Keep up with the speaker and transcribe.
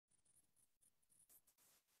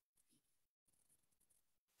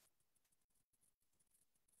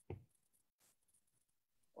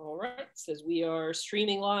All right, says we are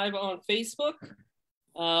streaming live on Facebook.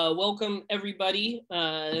 Welcome everybody.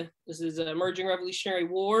 This is Emerging Revolutionary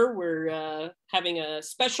War. We're having a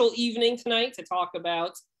special evening tonight to talk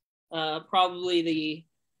about probably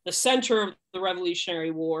the center of the Revolutionary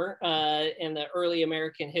War in the early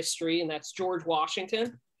American history, and that's George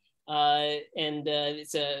Washington.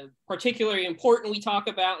 It's particularly important we talk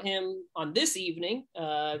about him on this evening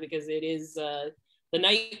because it is the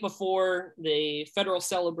night before the federal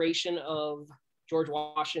celebration of George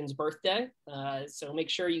Washington's birthday. So make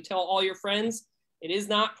sure you tell all your friends it is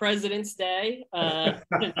not President's Day.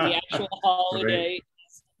 The actual holiday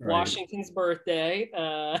is Washington's birthday.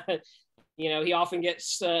 You know, he often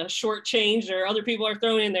gets shortchanged, or other people are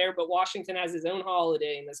thrown in there, but Washington has his own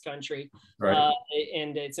holiday in this country.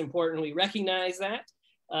 And it's important we recognize that.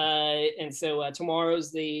 And so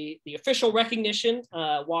tomorrow's the official recognition.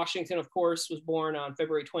 Washington, of course, was born on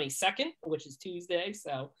February 22nd, which is Tuesday.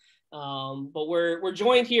 So, but we're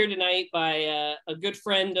joined here tonight by a good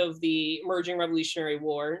friend of the emerging Revolutionary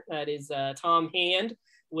War. That is Tom Hand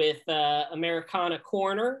with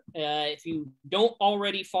AmericanaCorner. If you don't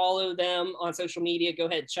already follow them on social media, go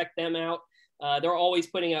ahead, check them out. They're always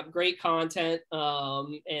putting up great content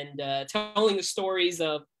and telling the stories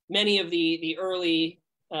of many of the early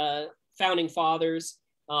founding fathers.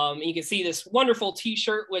 You can see this wonderful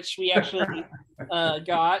t-shirt, which we actually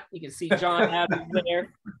got. You can see John Adams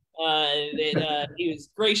there. He was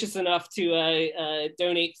gracious enough to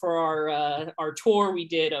donate for our tour we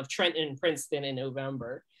did of Trenton and Princeton in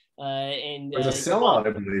November. And it was a sellout,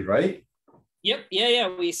 I believe, right? Yep. Yeah.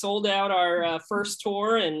 We sold out our first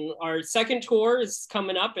tour, and our second tour is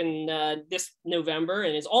coming up in this November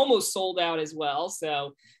and is almost sold out as well.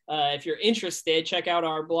 So if you're interested, check out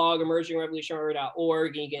our blog,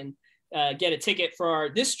 emergingrevolutionary.org. You can get a ticket for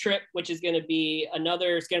this trip, which is going to be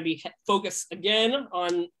it's going to be focused again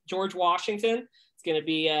on George Washington. It's going to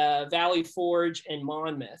be Valley Forge and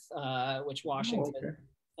Monmouth, which Washington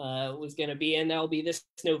was going to be in. That'll be this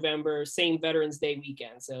November, same Veterans Day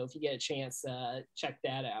weekend. So if you get a chance, check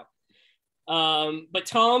that out. But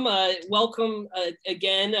Tom, welcome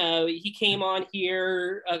again. He came on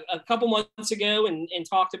here a couple months ago and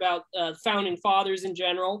talked about founding fathers in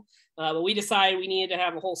general. But we decided we needed to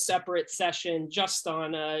have a whole separate session just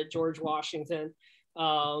on George Washington.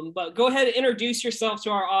 But go ahead and introduce yourself to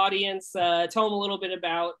our audience. Tell them a little bit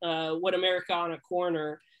about what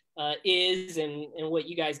AmericanaCorner is and what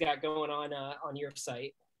you guys got going on your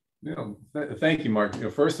site. Thank you, Mark.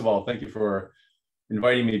 First of all, thank you for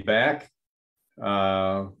inviting me back.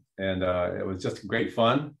 It was just great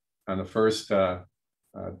fun on the first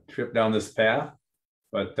trip down this path.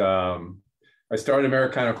 But I started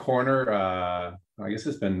AmericanaCorner, I guess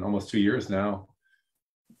it's been almost 2 years now.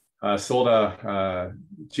 Sold a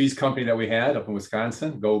cheese company that we had up in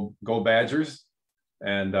Wisconsin, Go Badgers,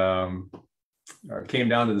 and came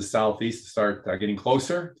down to the Southeast to start getting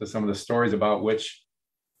closer to some of the stories about which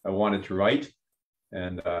I wanted to write.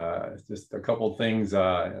 And just a couple of things,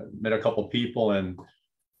 met a couple of people, and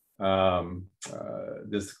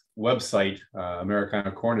this website,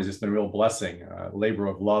 AmericanaCorner, has just been a real blessing, labor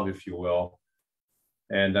of love, if you will.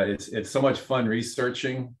 And it's so much fun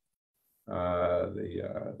researching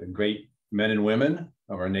the great men and women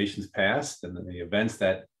of our nation's past and the events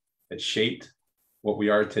that shaped what we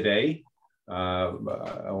are today.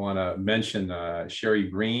 I want to mention Sherry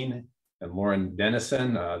Green and Lauren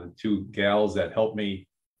Dennison, the two gals that helped me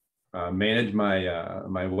manage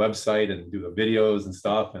my website and do the videos and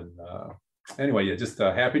stuff. And anyway, just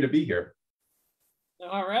happy to be here.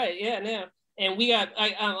 All right, yeah. And we got,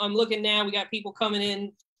 I'm looking now, we got people coming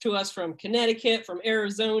in to us from Connecticut, from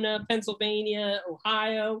Arizona, Pennsylvania,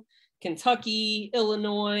 Ohio, Kentucky,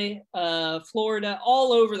 Illinois, Florida,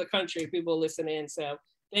 all over the country, people listen in. So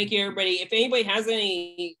thank you, everybody. If anybody has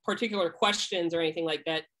any particular questions or anything like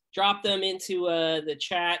that, drop them into the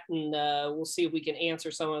chat, and we'll see if we can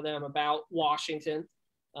answer some of them about Washington.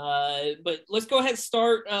 But let's go ahead and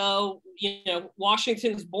start.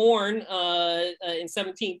 Washington's born in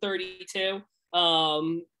 1732.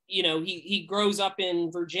 He grows up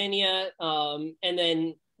in Virginia, and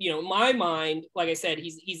then, in my mind, like I said,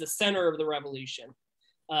 he's the center of the revolution.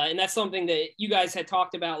 And that's something that you guys had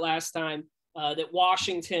talked about last time. That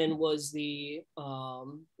Washington was he's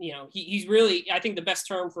really, I think the best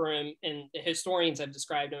term for him, and the historians have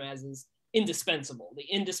described him as, is indispensable, the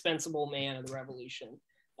indispensable man of the revolution.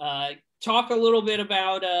 Talk a little bit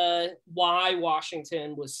about why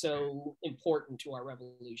Washington was so important to our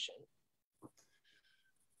revolution.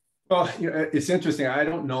 Well, it's interesting. I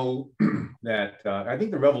don't know that, I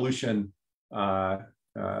think the revolution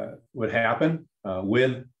would happen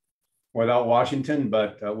with without Washington,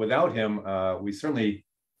 but without him, we certainly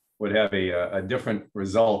would have a different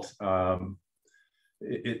result.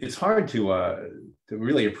 It's hard to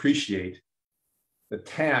really appreciate the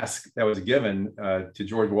task that was given to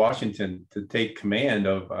George Washington to take command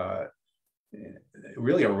of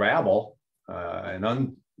really a rabble, an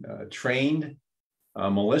untrained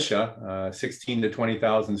militia, 16 to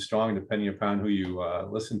 20,000 strong, depending upon who you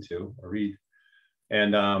listen to or read.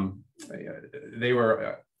 And they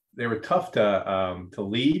were tough to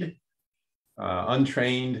lead,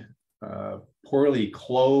 untrained, poorly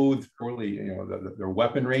clothed, poorly, their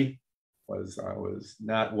weaponry was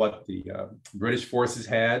not what the British forces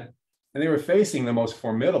had, and they were facing the most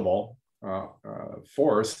formidable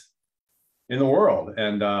force in the world,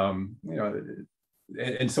 and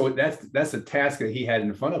and so that's a task that he had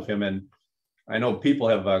in front of him. And I know people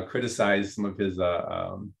have criticized some of his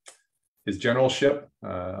generalship.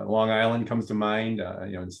 Long Island comes to mind,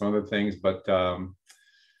 and some other things, but a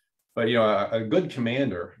good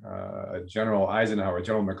commander, General Eisenhower,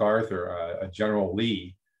 General MacArthur, a General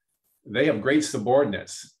Lee, they have great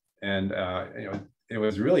subordinates, and it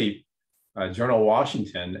was really General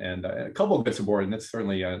Washington and a couple of good subordinates,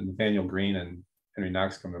 certainly Nathaniel Greene and Henry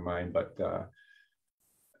Knox come to mind, but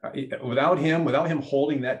without him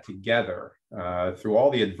holding that together through all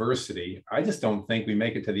the adversity, I just don't think we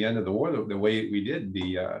make it to the end of the war the way we did.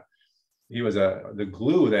 He was the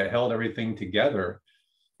glue that held everything together.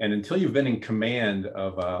 And until you've been in command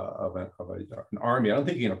of an army, I don't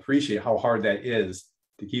think you can appreciate how hard that is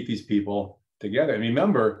to keep these people together. And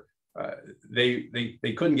remember, they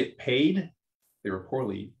couldn't get paid. They were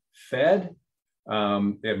poorly fed.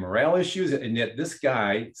 They had morale issues, and yet this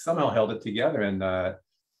guy somehow held it together.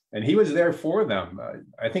 And he was there for them.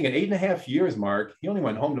 I think in 8.5 years, Mark, he only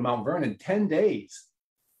went home to Mount Vernon in 10 days.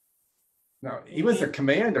 Now, he was a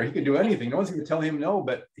commander. He could do anything. No one's going to tell him no,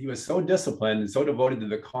 but he was so disciplined and so devoted to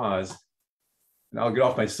the cause. And I'll get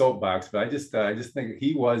off my soapbox, but I just think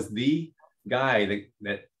he was the guy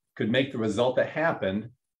that could make the result that happened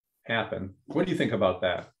happen. What do you think about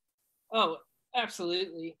that? Oh,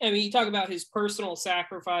 absolutely. I mean, you talk about his personal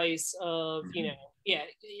sacrifice of,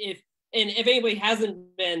 if anybody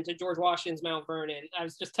hasn't been to George Washington's Mount Vernon, I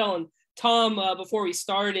was just telling Tom before we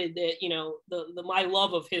started that my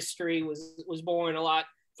love of history was born a lot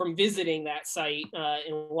from visiting that site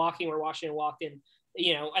and walking where Washington walked in.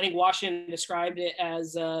 I think Washington described it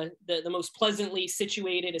as the most pleasantly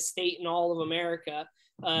situated estate in all of America,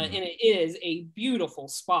 and it is a beautiful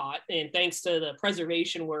spot. And thanks to the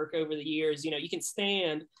preservation work over the years, you can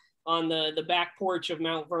stand on the back porch of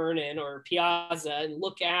Mount Vernon or Piazza and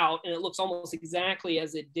look out, and it looks almost exactly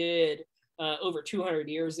as it did over 200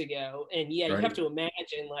 years ago. And you have to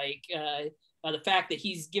imagine the fact that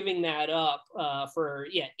he's giving that up for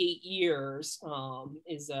 8 years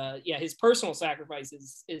his personal sacrifice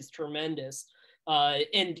is tremendous.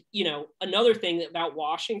 And another thing about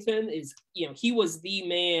Washington is he was the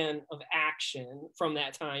man of action from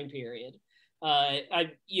that time period.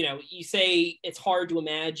 You say it's hard to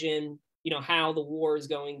imagine how the war is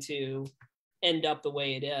going to end up the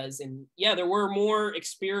way it is, and there were more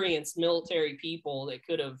experienced military people that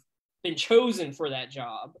could have been chosen for that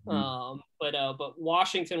job, but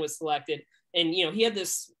Washington was selected, and he had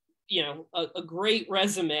this a great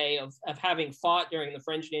resume of having fought during the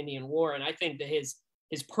French and Indian War, and I think that his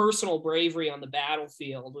personal bravery on the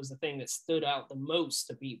battlefield was the thing that stood out the most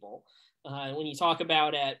to people. When you talk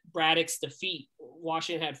about at Braddock's defeat,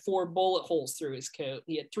 Washington had 4 bullet holes through his coat.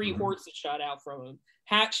 He had 3 horses shot out from him,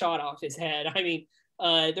 hat shot off his head. I mean,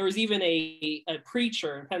 there was even a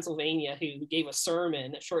preacher in Pennsylvania who gave a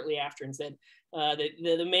sermon shortly after and said that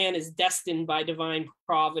the man is destined by divine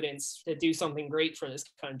providence to do something great for this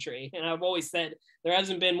country. And I've always said there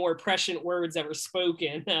hasn't been more prescient words ever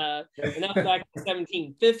spoken, and that was back in the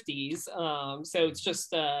 1750s. So it's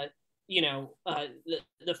just the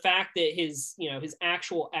fact that his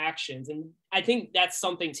actual actions, and I think that's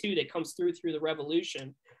something too that comes through the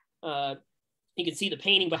revolution. You can see the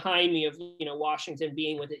painting behind me of Washington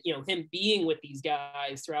being with it, him being with these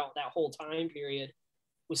guys throughout that whole time period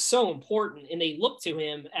was so important, and they looked to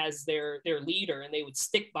him as their leader, and they would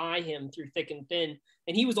stick by him through thick and thin,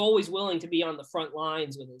 and he was always willing to be on the front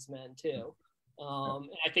lines with his men too. And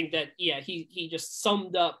I think that he just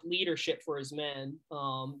summed up leadership for his men.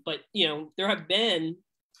 But there have been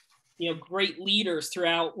great leaders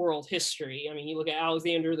throughout world history. I mean, you look at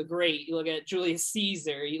Alexander the Great, you look at Julius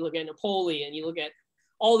Caesar, you look at Napoleon, you look at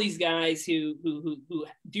all these guys who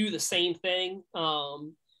do the same thing,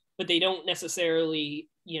 but they don't necessarily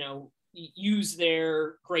use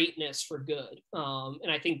their greatness for good.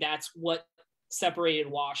 And I think that's what separated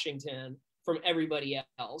Washington from everybody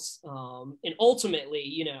else. And ultimately,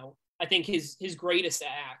 you know, I think his greatest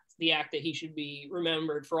act, the act that he should be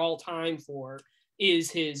remembered for all time for,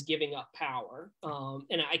 is his giving up power.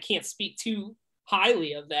 And I can't speak too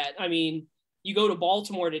highly of that. I mean, you go to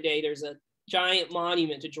Baltimore today, there's a giant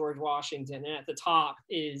monument to George Washington, and at the top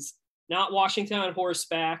is not Washington on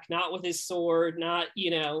horseback, not with his sword, not,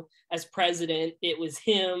 you know, as president. It was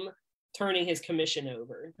him turning his commission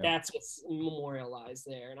over. Yeah. That's what's memorialized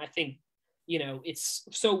there. And I think, you know, it's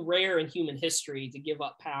so rare in human history to give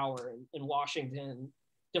up power, and Washington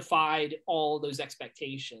defied all those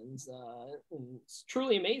expectations. And it's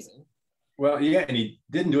truly amazing. Well, yeah, and he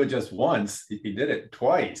didn't do it just once; he did it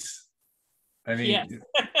twice. I mean, yes.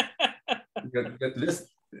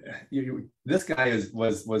 This guy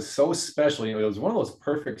was so special. You know, it was one of those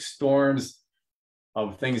perfect storms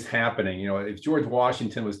of things happening. You know, if George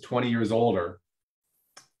Washington was 20 years older,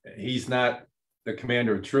 he's not the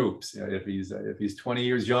commander of troops. If he's 20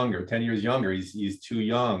 years younger, 10 years younger, he's too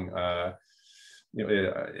young. You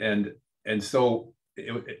know, and so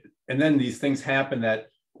and then these things happen that,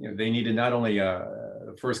 you know, they needed not only a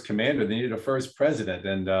first commander, they needed a first president,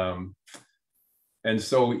 and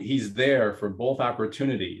so he's there for both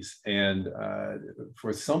opportunities. And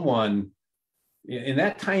for someone in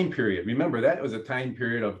that time period, remember that was a time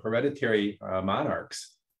period of hereditary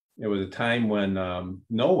monarchs. It was a time when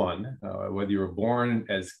no one, whether you were born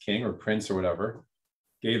as king or prince or whatever,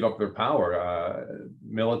 gave up their power.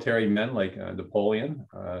 Military men like Napoleon,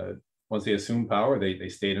 once they assumed power, they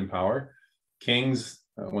stayed in power. Kings,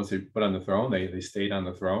 once they put on the throne, they stayed on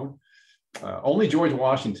the throne. Only George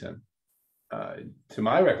Washington, to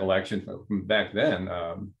my recollection from back then,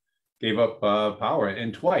 gave up power,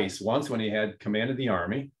 and twice. Once when he had command of the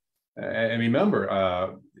army, and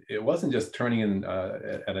remember, it wasn't just turning in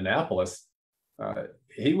at Annapolis.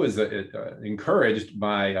 He was encouraged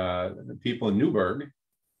by the people in Newburgh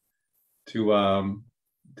to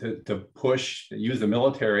use the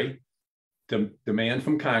military to demand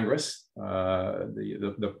from Congress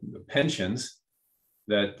the pensions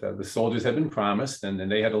that the soldiers had been promised,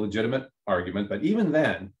 and they had a legitimate argument. But even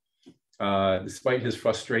then, despite his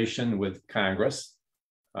frustration with Congress,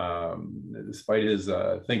 despite his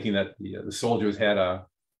thinking that the soldiers had a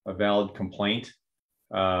valid complaint,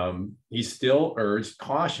 he still urged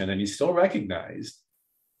caution, and he still recognized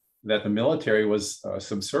that the military was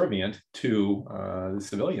subservient to the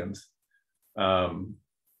civilians.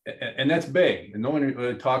 And that's big. And no one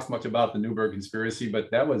really talks much about the Newburgh conspiracy,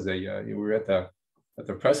 but that was we were at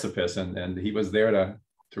the precipice, and he was there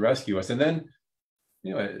to rescue us. And then,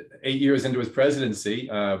 you know, 8 years into his presidency,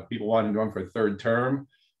 people wanted him to run for a third term.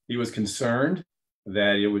 He was concerned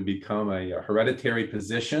that it would become a hereditary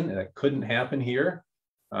position, and that couldn't happen here,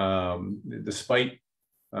 despite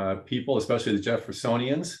people, especially the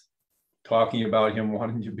Jeffersonians, talking about him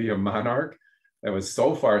wanting to be a monarch. That was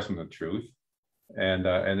so far from the truth. And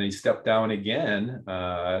then he stepped down again,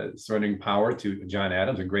 surrendering power to John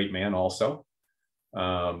Adams, a great man also.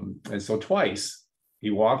 And so twice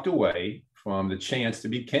he walked away from the chance to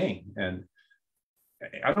be king. And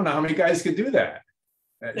I don't know how many guys could do that.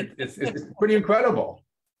 It's pretty incredible.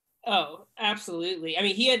 Oh, absolutely. I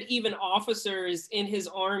mean, he had even officers in his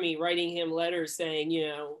army writing him letters saying, you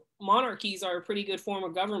know, monarchies are a pretty good form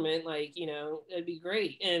of government. Like, you know, it'd be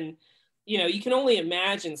great. And, you know, you can only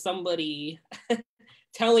imagine somebody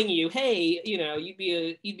telling you, hey, you know, you'd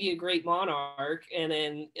be a great monarch. And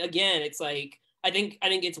then again, it's like, I think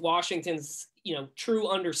it's Washington's, you know, true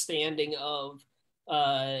understanding of,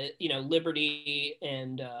 you know, liberty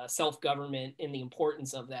and self-government and the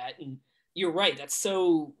importance of that. And you're right, that's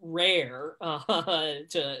so rare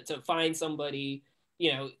to find somebody,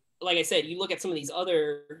 you know, like I said, you look at some of these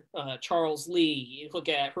other Charles Lee, you look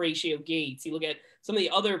at Horatio Gates, you look at some of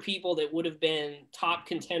the other people that would have been top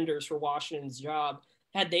contenders for Washington's job.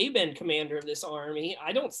 Had they been commander of this army,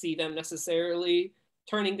 I don't see them necessarily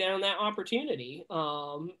turning down that opportunity.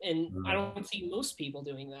 And I don't see most people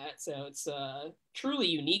doing that. So it's truly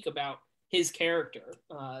unique about his character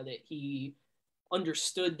that he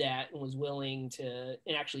understood that and was willing to,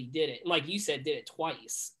 and actually did it. And like you said, did it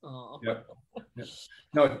twice. Yeah.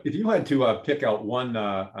 Now, if you had to pick out one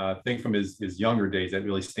thing from his younger days that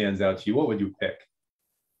really stands out to you, what would you pick?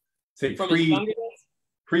 Say from his younger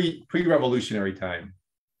days? Pre-revolutionary time.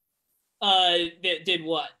 That did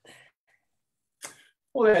what?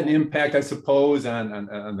 Well, that had an impact, I suppose,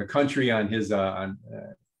 on the country, on his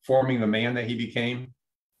forming the man that he became.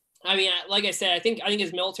 I mean, like I said, I think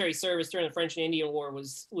his military service during the French and Indian War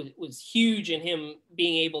was huge in him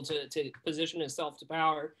being able to position himself to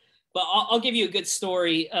power. But I'll give you a good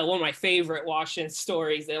story. One of my favorite Washington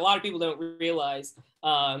stories that a lot of people don't realize.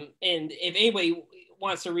 And if anybody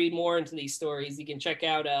wants to read more into these stories, you can check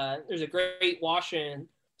out, there's a great Washington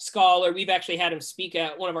scholar. We've actually had him speak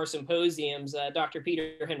at one of our symposiums, Dr.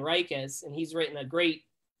 Peter Henriquez, and he's written a great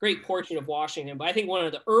portrait of Washington. But I think one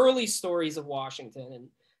of the early stories of Washington,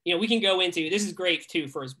 and we can go into, this is great too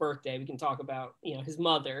for his birthday. We can talk about, his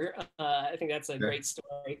mother. I think that's a great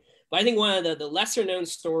story. But I think one of the lesser known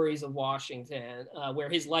stories of Washington, where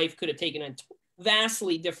his life could have taken a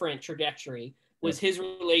vastly different trajectory, was his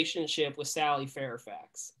relationship with Sally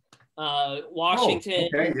Fairfax. Washington,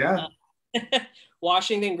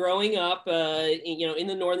 Washington growing up, in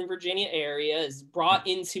the Northern Virginia area, is brought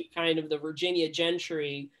into kind of the Virginia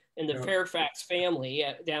gentry and the Fairfax family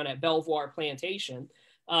down at Rev War Plantation.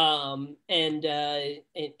 And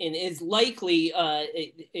is likely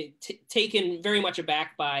taken very much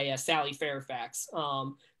aback by Sally Fairfax,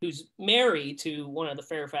 who's married to one of the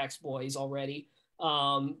Fairfax boys already.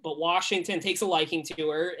 But Washington takes a liking to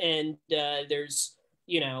her, and there's,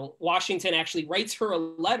 Washington actually writes her a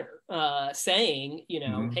letter saying,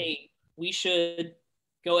 hey, we should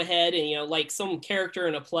go ahead and, like some character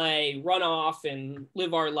in a play, run off and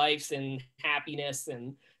live our lives in happiness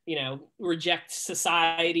and, reject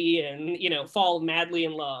society and, fall madly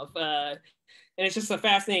in love. And it's just a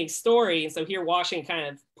fascinating story. And so here Washington kind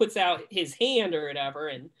of puts out his hand or whatever,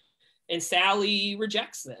 and Sally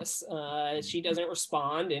rejects this. She doesn't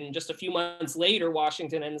respond. And just a few months later,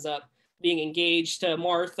 Washington ends up being engaged to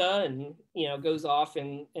Martha and, goes off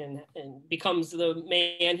and becomes the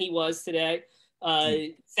man he was today.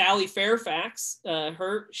 Sally Fairfax,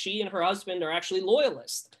 she and her husband are actually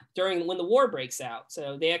loyalists when the war breaks out.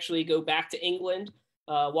 So they actually go back to England.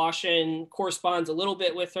 Washington corresponds a little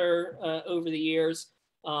bit with her over the years.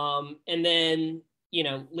 And then,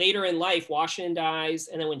 later in life, Washington dies.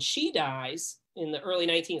 And then when she dies in the early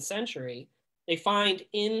 19th century, they find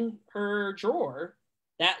in her drawer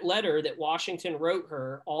that letter that Washington wrote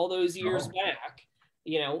her all those years back,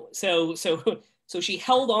 so she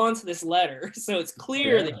held on to this letter. So it's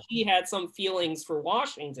clear that she had some feelings for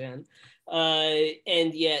Washington,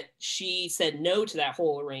 and yet she said no to that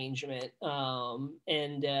whole arrangement.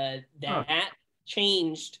 That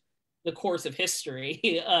changed the course of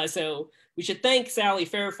history. So we should thank Sally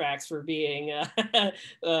Fairfax for being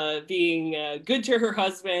good to her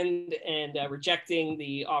husband and rejecting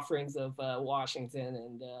the offerings of Washington.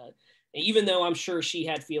 And even though I'm sure she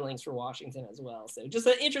had feelings for Washington as well. So just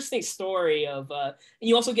an interesting story of, and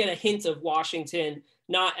you also get a hint of Washington,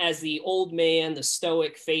 not as the old man, the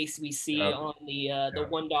stoic face we see on the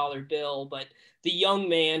 $1 bill, but the young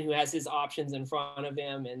man who has his options in front of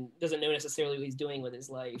him and doesn't know necessarily what he's doing with his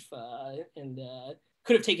life, and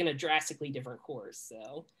could have taken a drastically different course.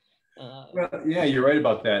 So, well, yeah, you're right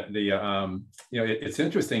about that. It's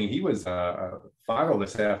interesting. He was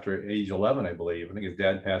fatherless after age 11, I believe. I think his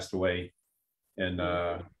dad passed away in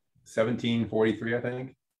 1743, I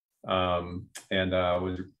think, and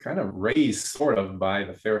was kind of raised sort of by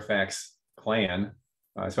the Fairfax clan.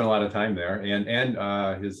 I spent a lot of time there,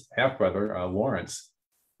 and his half brother Lawrence.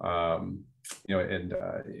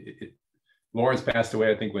 Lawrence passed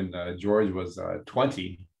away, I think, when George was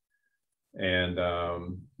 20, and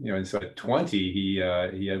and so at 20 he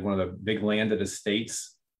had one of the big landed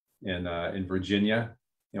estates in Virginia.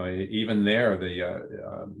 Even there,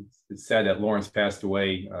 it's said that Lawrence passed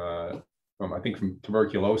away from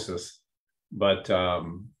tuberculosis, but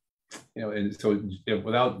and so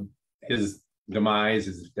without his demise,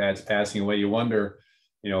 his dad's passing away, you wonder,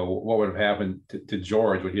 what would have happened to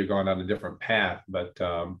George? Would he have gone down a different path? But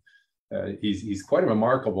he's quite a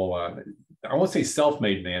remarkable, I won't say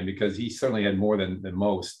self-made man, because he certainly had more than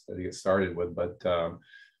most that he got started with, but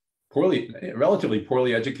relatively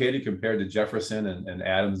poorly educated compared to Jefferson and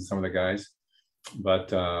Adams and some of the guys.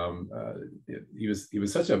 But he was he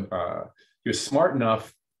was smart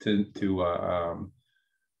enough to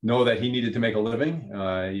know that he needed to make a living.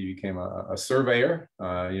 He became a surveyor,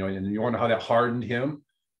 and you wonder how that hardened him,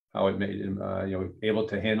 how it made him, able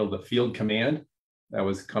to handle the field command that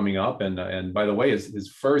was coming up. And by the way,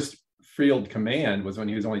 his first field command was when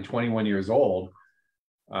he was only 21 years old.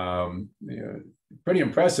 Pretty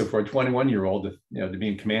impressive for a 21-year-old to be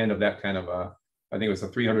in command of that kind of I think it was a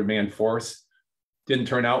 300-man force. Didn't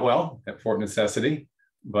turn out well at Fort Necessity,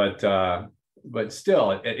 but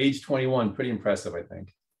still at age 21, pretty impressive, I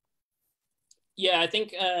think. Yeah, I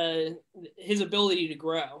think his ability to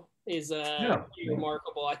grow is pretty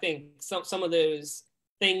remarkable. I think some of those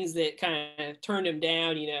things that kind of turned him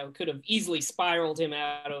down, could have easily spiraled him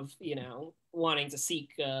out of, wanting to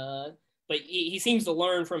seek. But he seems to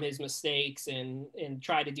learn from his mistakes and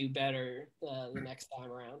try to do better the next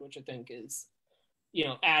time around, which I think is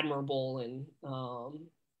admirable and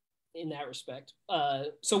in that respect.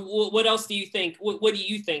 So what else do you think? What do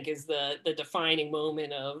you think is the defining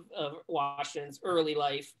moment of Washington's early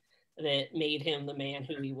life that made him the man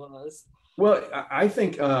who he was? Well, I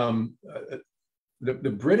think the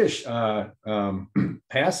British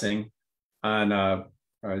passing on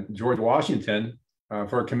George Washington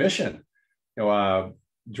for a commission.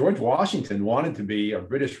 George Washington wanted to be a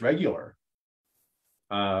British regular,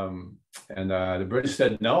 and the British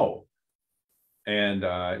said no. And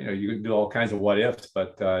you could do all kinds of what ifs,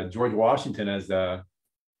 but George Washington, as a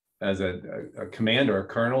commander, a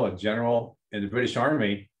colonel, a general in the British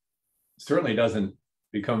Army, certainly doesn't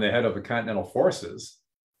become the head of the Continental Forces.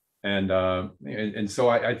 And so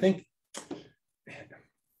I think,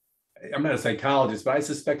 I'm not a psychologist, but I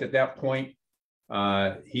suspect at that point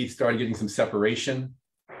he started getting some separation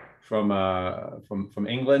from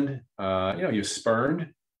England. He was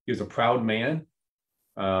spurned. He was a proud man.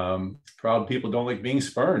 Proud people don't like being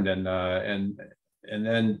spurned, and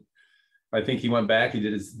then I think he went back. He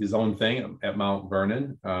did his own thing at Mount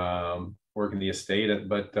Vernon, working the estate,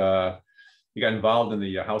 but he got involved in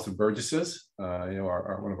the House of Burgesses,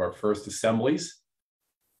 one of our first assemblies.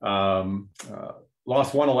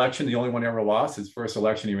 Lost one election, the only one he ever lost, his first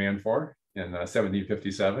election he ran for in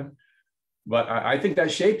 1757. But I think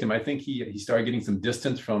that shaped him. I think he started getting some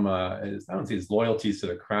distance from, I don't say his loyalties to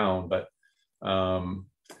the crown, but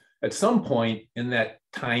at some point in that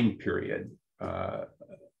time period,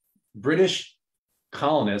 British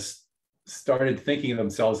colonists started thinking of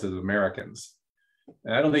themselves as Americans.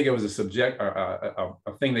 And I don't think it was a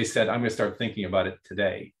thing they said, I'm going to start thinking about it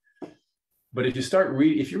today. But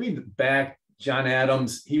if you read back, John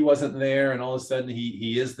Adams, he wasn't there, and all of a sudden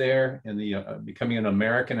he is there, and becoming an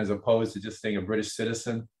American as opposed to just staying a British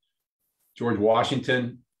citizen. George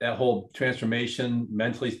Washington, that whole transformation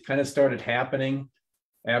mentally kind of started happening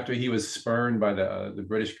after he was spurned by the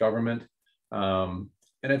British government. And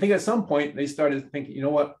I think at some point they started thinking, you know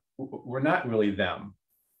what, we're not really them,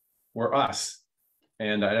 we're us.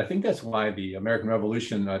 And I think that's why the American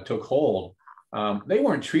Revolution took hold. They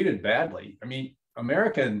weren't treated badly. I mean,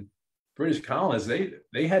 British colonists,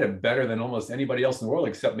 they had it better than almost anybody else in the world,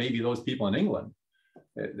 except maybe those people in England.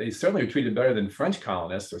 They certainly were treated better than French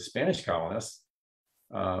colonists or Spanish colonists.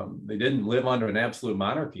 They didn't live under an absolute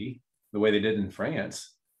monarchy the way they did in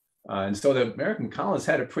France. And so the American colonists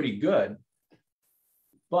had it pretty good.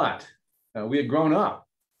 But we had grown up.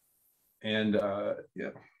 And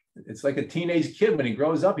it's like a teenage kid when he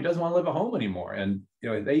grows up, he doesn't want to live at home anymore. And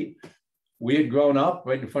we had grown up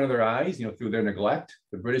right in front of their eyes, through their neglect.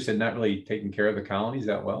 The British had not really taken care of the colonies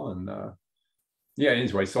that well. And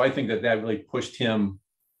anyway, so I think that really pushed him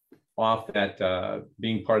off that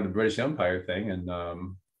being part of the British Empire thing. And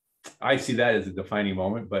I see that as a defining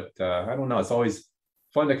moment, but I don't know. It's always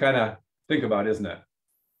fun to kind of think about, isn't it?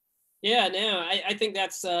 Yeah, no, I think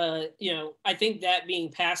that's, I think that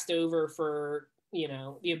being passed over for,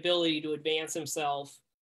 the ability to advance himself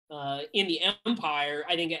in the empire,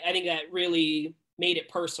 I think that really made it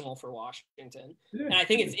personal for Washington. Yeah. And I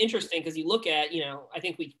think it's interesting because you look at, I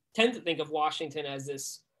think we tend to think of Washington as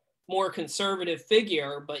this more conservative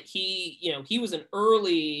figure, but he was an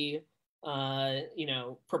early,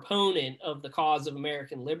 proponent of the cause of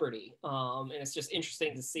American liberty. And it's just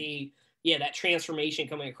interesting to see, that transformation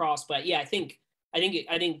coming across. But I think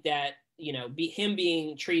that, him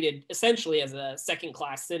being treated essentially as a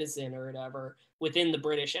second-class citizen or whatever within the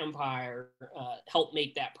British Empire helped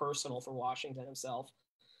make that personal for Washington himself.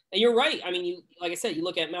 And you're right. I mean, like I said, you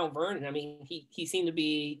look at Mount Vernon. I mean, he seemed to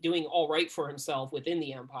be doing all right for himself within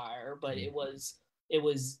the empire, but it was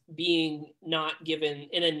being not given,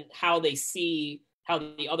 and then how they see how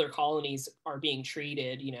the other colonies are being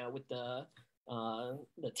treated. With the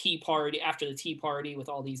Tea Party, after the Tea Party, with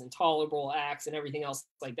all these intolerable acts and everything else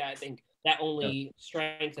like that. I think that only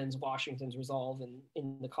strengthens Washington's resolve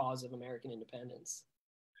in the cause of American independence.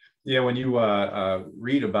 Yeah, when you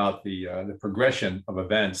read about the progression of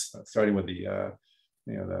events, starting with the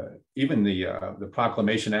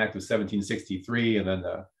Proclamation Act of 1763, and then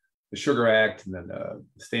the Sugar Act, and then the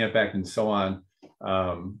Stamp Act, and so on,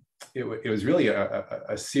 it was really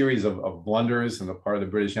a series of blunders on the part of the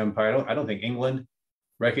British Empire. I don't think England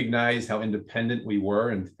recognized how independent we were,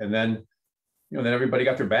 and then then everybody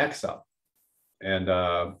got their backs up, and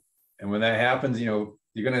when that happens, you're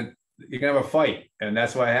gonna have a fight, and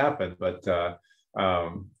that's what happened. But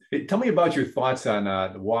tell me about your thoughts on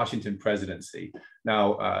the Washington presidency.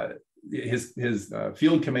 Now, his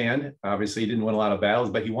field command, obviously, he didn't win a lot of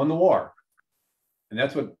battles, but he won the war, and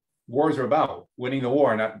that's what wars are about: winning the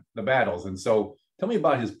war, not the battles. And so, tell me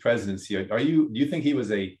about his presidency. Do you think he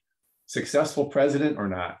was a successful president or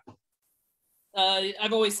not?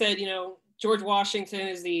 I've always said, George Washington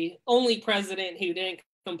is the only president who didn't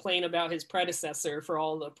complain about his predecessor for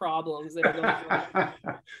all the problems that are going on.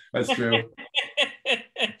 That's true.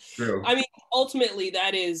 True. I mean, ultimately,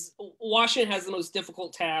 Washington has the most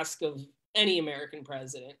difficult task of any American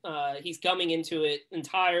president. He's coming into it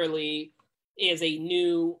entirely as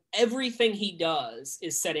everything he does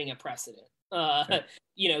is setting a precedent.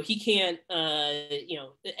 He can't,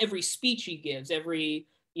 every speech he gives, every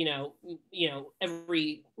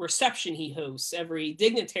reception he hosts, every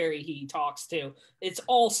dignitary he talks to, it's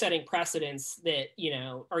all setting precedents that,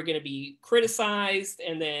 are going to be criticized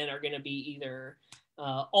and then are going to be either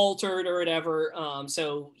altered or whatever.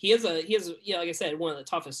 So he has, like I said, one of the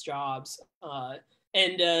toughest jobs.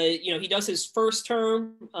 He does his first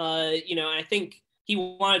term, I think he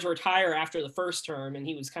wanted to retire after the first term, and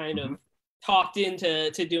he was kind of talked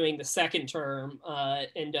into doing the second term,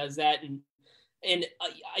 and does that.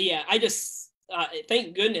 I just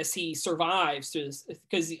thank goodness he survives through this,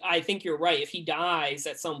 because I think you're right. If he dies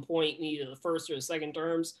at some point in either the first or the second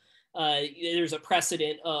terms, there's a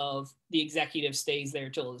precedent of the executive stays there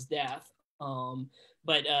till his death.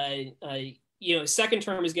 Second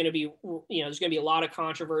term is going to be, there's going to be a lot of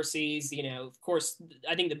controversies. Of course,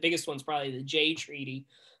 I think the biggest one's probably the Jay Treaty,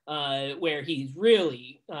 where he's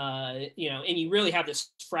really, and you really have this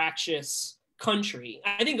fractious country.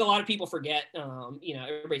 I think a lot of people forget,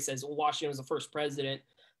 everybody says, well, Washington was the first president.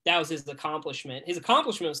 That was his accomplishment. His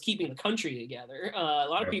accomplishment was keeping the country together. A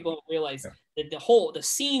lot of people don't realize that the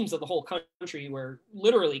seams of the whole country were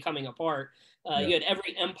literally coming apart. You had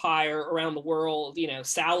every empire around the world,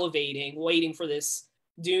 salivating, waiting for this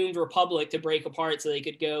doomed republic to break apart so they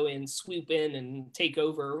could go and swoop in and take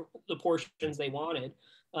over the portions they wanted.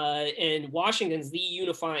 And Washington's the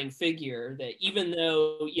unifying figure that, even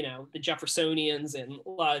though, the Jeffersonians and a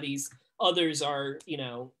lot of these others are,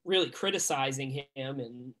 really criticizing him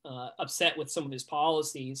and upset with some of his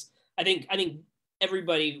policies, I think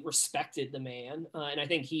everybody respected the man, and I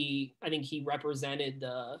think he represented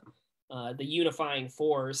the unifying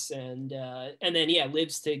force, and then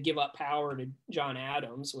lives to give up power to John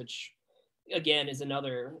Adams, which again is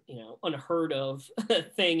another unheard of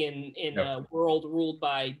thing in a world ruled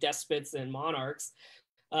by despots and monarchs,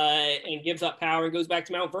 and gives up power and goes back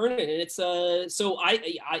to Mount Vernon. And it's so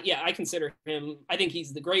I consider him, I think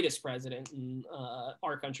he's the greatest president in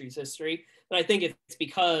our country's history, and I think it's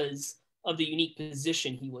because of the unique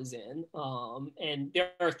position he was in. And there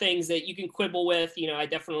are things that you can quibble with. I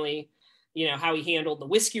definitely, how he handled the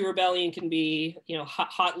Whiskey Rebellion can be,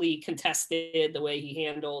 hotly contested. The way he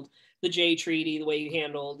handled the Jay Treaty, the way he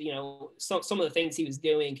handled, some of the things he was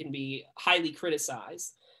doing can be highly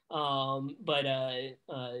criticized. But at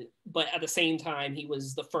the same time, he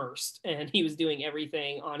was the first, and he was doing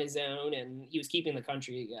everything on his own, and he was keeping the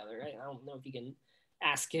country together. I don't know if you can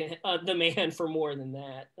ask the man for more than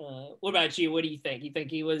that. What about you? What do you think? You think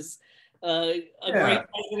he was a great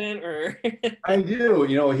president, or? I do.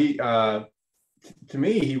 He, to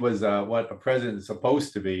me, he was what a president is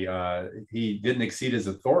supposed to be. He didn't exceed his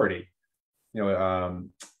authority.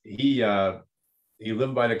 He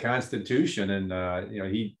lived by the Constitution, and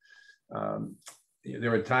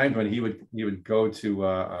there were times when he would go to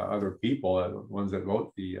other people, ones that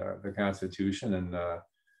wrote the Constitution, and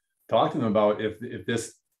talk to them about if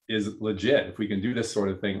this is legit, if we can do this sort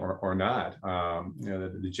of thing or not.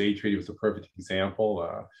 The Jay Treaty was a perfect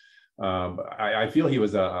example. I feel he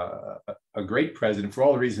was a great president for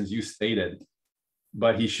all the reasons you stated,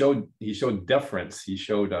 but he showed deference. He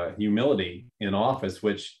showed humility in office,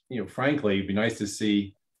 which, frankly, it'd be nice to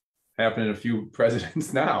see happen in a few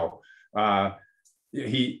presidents now.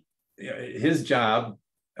 His job,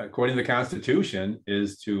 according to the Constitution,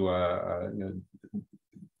 is to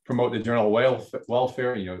promote the general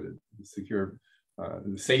welfare, secure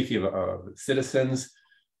the safety of citizens,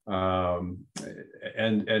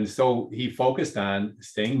 and so he focused on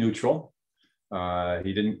staying neutral.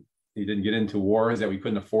 He didn't get into wars that we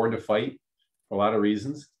couldn't afford to fight for a lot of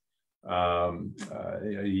reasons. He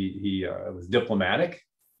was diplomatic,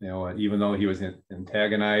 even though he was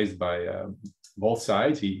antagonized by both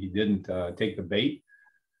sides. He didn't take the bait.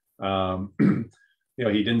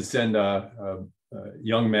 He didn't send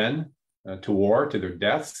young men to war, to their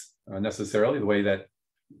deaths necessarily, the way that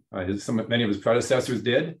many of his predecessors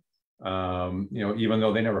did. Even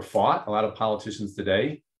though they never fought, a lot of politicians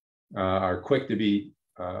today are quick to be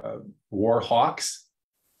war hawks,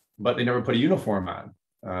 but they never put a uniform on.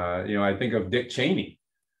 I think of Dick Cheney,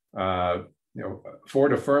 for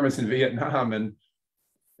deferments in Vietnam, and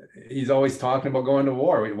he's always talking about going to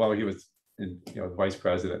war while he was vice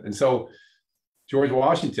president. And so George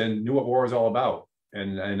Washington knew what war was all about.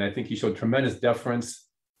 And I think he showed tremendous deference.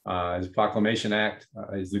 His Proclamation Act,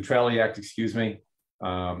 his Neutrality Act, excuse me,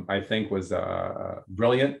 I think was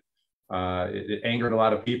brilliant. It angered a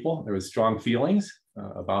lot of people. There was strong feelings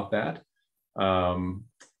about that.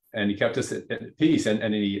 And he kept us at peace.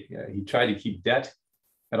 And he tried to keep debt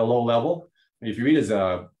at a low level. If you read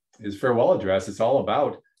his farewell address, it's all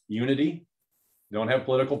about unity. Don't have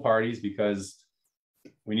political parties because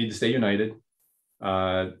we need to stay united.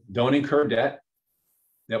 Don't incur debt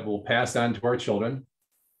that will pass on to our children,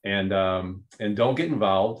 and don't get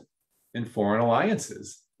involved in foreign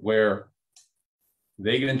alliances where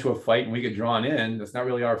they get into a fight and we get drawn in. That's not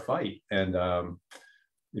really our fight. And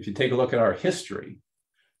if you take a look at our history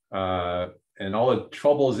and all the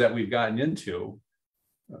troubles that we've gotten into,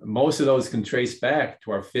 most of those can trace back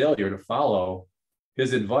to our failure to follow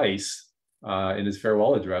his advice in his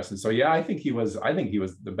farewell address. And so, yeah, I think he was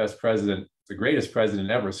the best president, the greatest president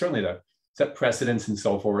ever, certainly to set precedents and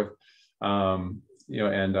so forth. And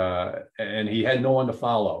he had no one to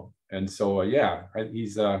follow. And so, and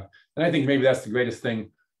I think maybe that's the greatest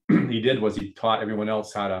thing he did, was he taught everyone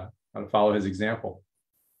else how to follow his example.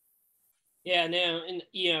 Yeah, no, and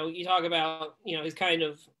you talk about his kind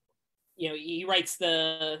of, he writes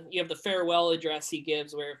you have the farewell address he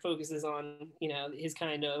gives where it focuses on his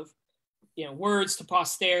kind of words to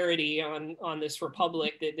posterity on this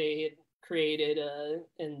republic that they had created,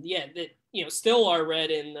 and that still are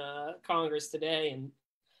read in Congress today. And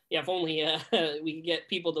if only we could get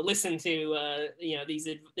people to listen to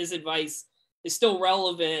this advice is still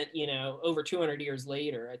relevant over 200 years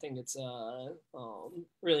later. I think it's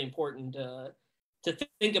really important to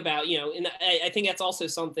think about, and I think that's also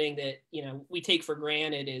something that we take for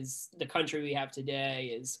granted, is the country we have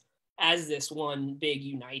today is as this one big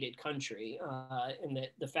united country, and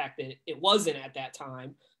that the fact that it wasn't at that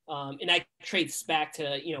time. And that traces back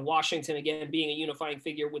to Washington again being a unifying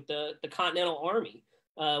figure with the Continental Army.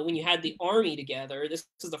 When you had the Army together, this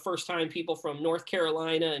is the first time people from North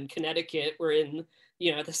Carolina and Connecticut were in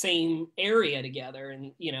the same area together,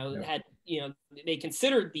 and had they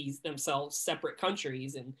considered these themselves separate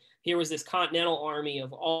countries, and here was this Continental Army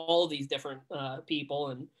of all these different people,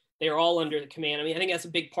 and they were all under the command. I mean, I think that's a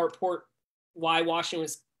big part why Washington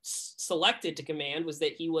was selected to command, was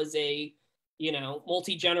that he was a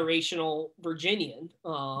multi-generational Virginian.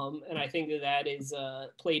 And I think that is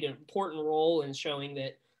played an important role in showing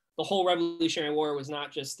that the whole Revolutionary War was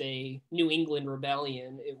not just a New England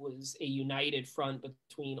rebellion. It was a united front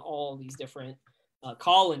between all these different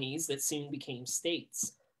colonies that soon became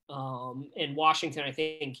states. And Washington, I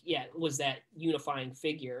think, was that unifying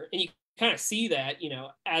figure. And you kind of see that,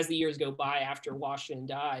 as the years go by after Washington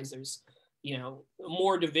dies, there's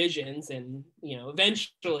more divisions, and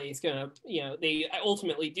eventually it's gonna they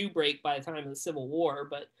ultimately do break by the time of the Civil War,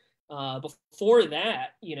 but before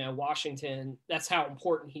that, Washington, that's how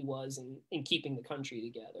important he was in keeping the country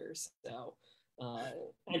together. So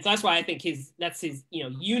and so that's why I think his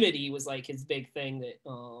unity was like his big thing, that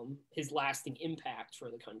his lasting impact for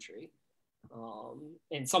the country,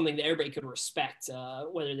 and something that everybody could respect,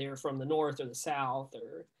 whether they were from the North or the South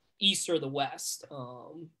or East or the West.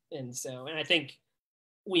 And I think,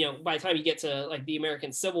 by the time you get to like the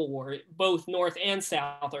American Civil War, both North and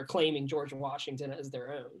South are claiming George Washington as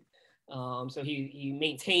their own. So he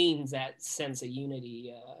maintains that sense of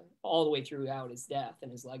unity all the way throughout his death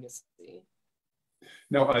and his legacy.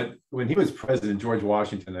 No, when he was president, George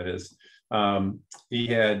Washington, that is, he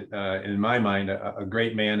had, in my mind, a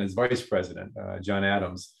great man as vice president, John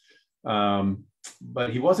Adams. But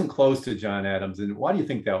he wasn't close to John Adams. And why do you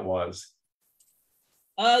think that was?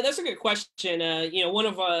 That's a good question. One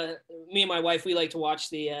of me and my wife, we like to watch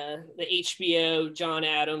the HBO John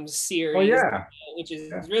Adams series. Oh, yeah. Which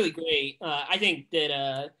is really great. I think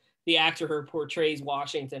that the actor who portrays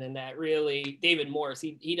Washington in that, really, David Morse,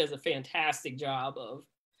 he does a fantastic job of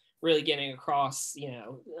really getting across,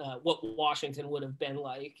 what Washington would have been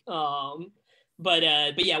like. But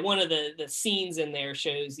yeah, one of the scenes in there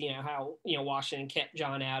shows, how, Washington kept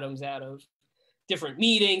John Adams out of different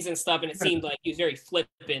meetings and stuff. And it seemed like he was very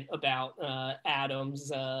flippant about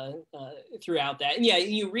Adams throughout that. And yeah,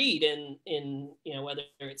 you read in whether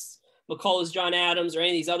it's McCullough's John Adams or any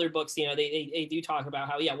of these other books, they do talk about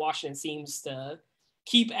how, Washington seems to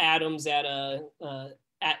keep Adams at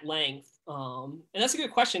length. And that's a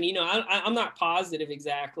good question. I'm not positive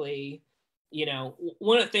exactly.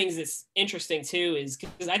 One of the things that's interesting too is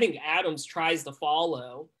because I think Adams tries to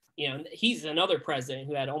follow, he's another president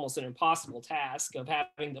who had almost an impossible task of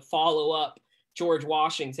having to follow up George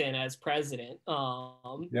Washington as president.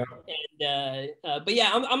 Yeah. But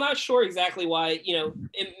yeah, I'm not sure exactly why,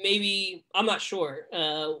 maybe, I'm not sure.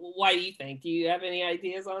 Why do you think? Do you have any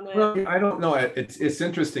ideas on that? Well, I don't know. It's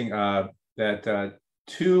interesting that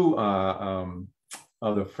two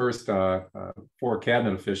of the first four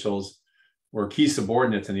cabinet officials were key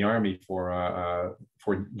subordinates in the Army for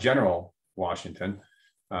General Washington.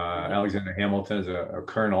 Alexander Hamilton as a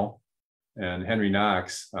colonel, and Henry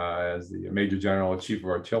Knox as the Major General, Chief of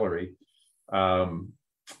Artillery.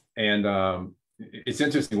 It's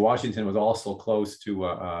interesting, Washington was also close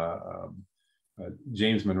to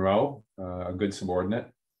James Monroe, a good subordinate,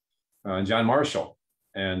 John Marshall.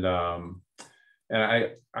 And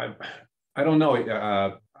I don't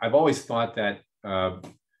know, I've always thought that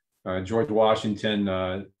George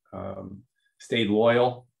Washington stayed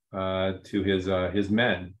loyal to his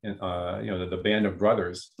men, the band of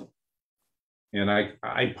brothers. And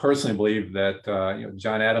I personally believe that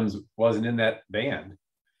John Adams wasn't in that band,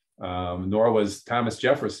 nor was Thomas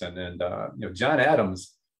Jefferson. And John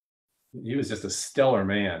Adams, he was just a stellar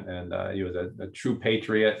man, and he was a true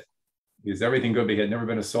patriot. He was everything good, but he had never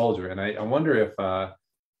been a soldier. And I wonder if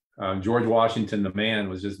George Washington, the man,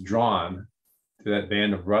 was just drawn to that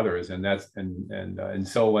band of brothers. And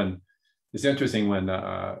so when it's interesting when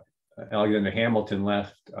Alexander Hamilton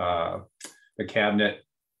left the cabinet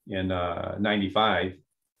in 95,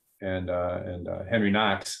 and Henry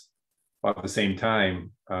Knox about the same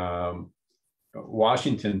time,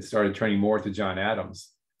 Washington started turning more to John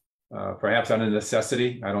Adams, perhaps out of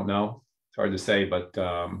necessity. I don't know. It's hard to say, but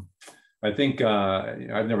I think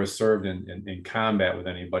I've never served in combat with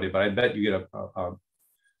anybody, but I bet you get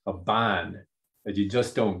a bond that you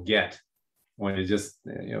just don't get when you're just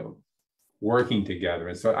working together.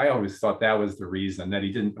 And so I always thought that was the reason, that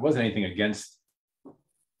it wasn't anything against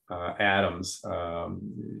Adams.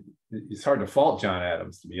 It's hard to fault John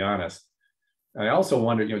Adams, to be honest. And I also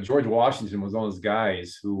wondered, George Washington was one of those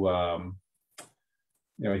guys who,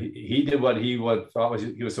 he did what he thought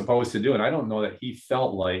he was supposed to do. And I don't know that he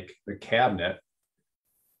felt like the cabinet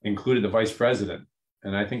included the vice president.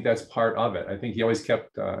 And I think that's part of it. I think he always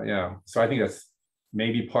kept, So I think that's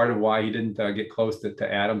maybe part of why he didn't get close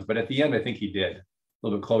to Adams. But at the end, I think he did, a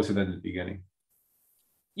little bit closer than the beginning.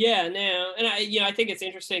 Yeah, no, and I think it's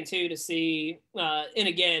interesting too to see, and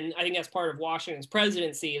again, I think that's part of Washington's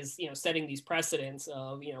presidency is setting these precedents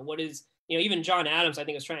of what is even John Adams, I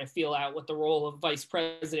think, was trying to feel out what the role of vice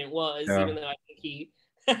president was, even though I think he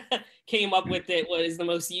came up with it was the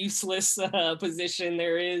most useless position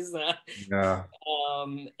there is. But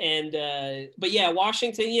yeah,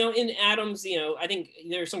 Washington, in Adams, I think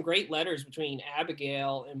there's some great letters between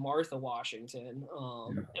Abigail and Martha Washington.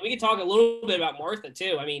 And we could talk a little bit about Martha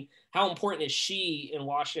too. I mean, how important is she in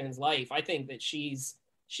Washington's life? I think that she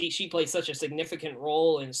plays such a significant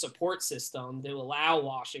role in support system to allow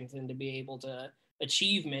Washington to be able to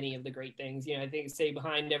achieve many of the great things. I think say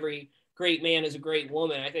behind every great man is a great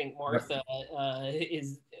woman. I think Martha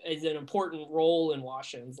is an important role in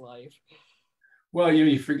Washington's life. Well,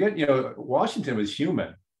 you forget, Washington was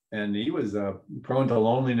human, and he was prone to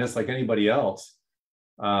loneliness like anybody else.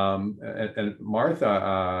 And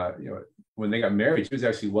Martha, when they got married, she was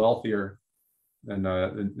actually wealthier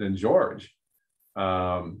than George. She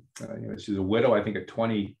was a widow, I think, at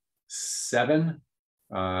 27.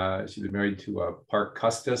 She was married to Park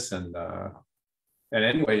Custis, and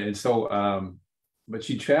anyway, and so, but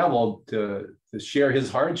she traveled to share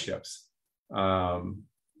his hardships.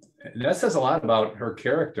 And that says a lot about her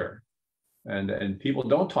character, and people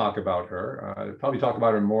don't talk about her. They probably talk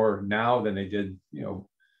about her more now than they did, in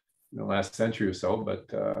the last century or so. But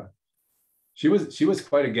she was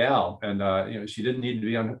quite a gal, and she didn't need to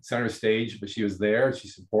be on center stage, but she was there. She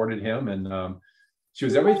supported him, and she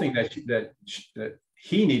was everything that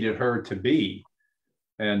he needed her to be.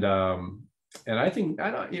 And I think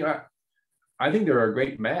I think they're a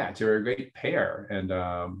great match. They're a great pair, and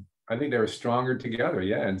I think they were stronger together.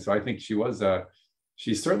 Yeah, and so I think she was.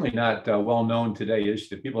 She's certainly not well known today, is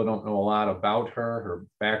she? People don't know a lot about her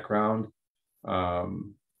background.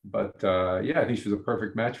 But I think she was a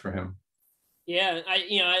perfect match for him. Yeah,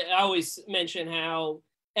 I always mention how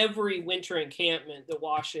every winter encampment that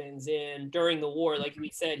Washington's in during the war, like we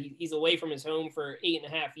said, he's away from his home for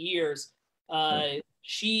 8.5 years.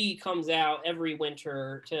 She comes out every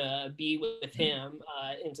winter to be with him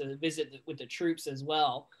and to visit with the troops as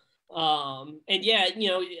well. And yeah,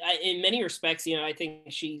 in many respects, I think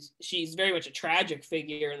she's very much a tragic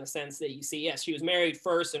figure in the sense that you see, yes, she was married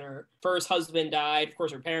first and her first husband died. Of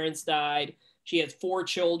course, her parents died. She has 4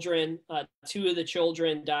 children. 2 of the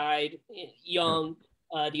children died young.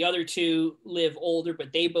 The other 2 live older,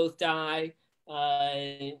 but they both die.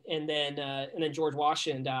 and then George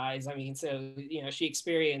Washington dies. I mean, so she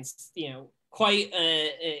experienced quite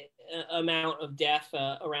a amount of death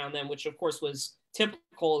around them, which of course was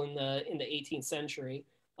typical in the 18th century.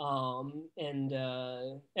 But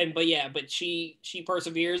she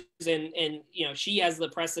perseveres, and she has the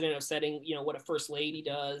precedent of setting what a first lady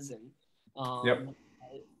does, and Yep.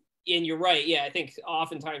 and you're right. Yeah, I think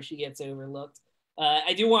oftentimes she gets overlooked.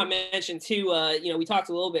 I do want to mention too, we talked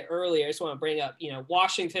a little bit earlier. I just want to bring up,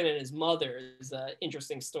 Washington and his mother is an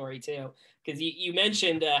interesting story too, because you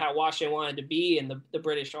mentioned how Washington wanted to be in the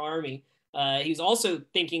British Army. He was also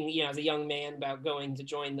thinking, as a young man, about going to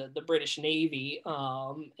join the British Navy,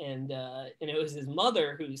 and it was his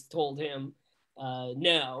mother who told him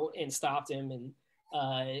no and stopped him.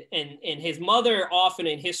 And his mother often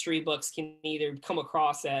in history books can either come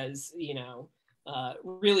across as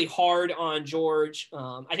really hard on George.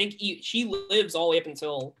 I think she lives all the way up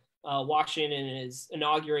until Washington is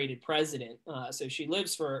inaugurated president, so she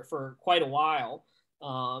lives for quite a while.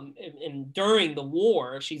 And during the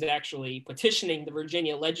war, she's actually petitioning the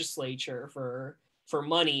Virginia legislature for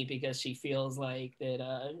money because she feels like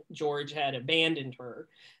that George had abandoned her.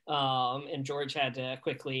 And George had to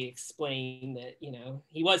quickly explain that,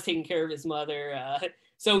 he was taking care of his mother.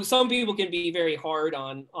 So some people can be very hard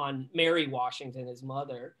on Mary Washington, his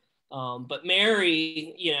mother. But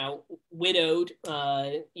Mary, widowed,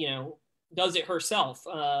 does it herself,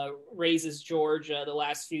 raises George the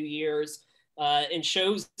last few years, and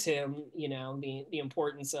shows him, the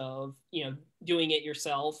importance of, doing it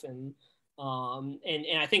yourself. And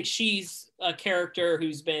I think she's a character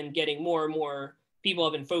who's been getting more and more, people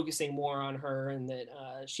have been focusing more on her, and that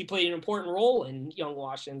she played an important role in young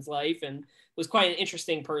Washington's life and was quite an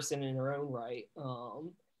interesting person in her own right.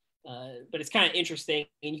 But it's kind of interesting,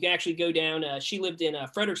 and you can actually go down. She lived in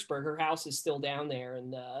Fredericksburg. Her house is still down there,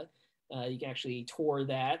 and you can actually tour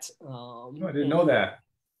that. Oh, I didn't know that.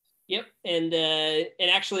 Yep, and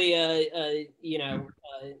actually,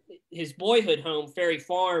 his boyhood home, Ferry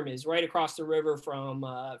Farm, is right across the river from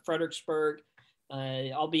Fredericksburg.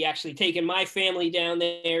 I'll be actually taking my family down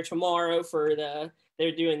there tomorrow for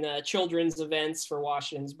they're doing the children's events for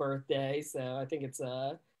Washington's birthday. So I think it's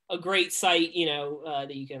a great site,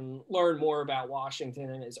 that you can learn more about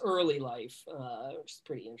Washington and his early life, which is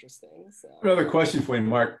pretty interesting. So another question for you,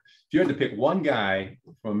 Mark. If you had to pick one guy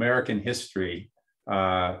from American history,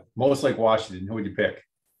 most like Washington, who would you pick?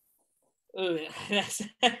 Ooh,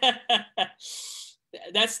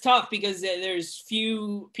 that's tough because there's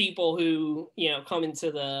few people who come into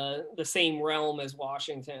the same realm as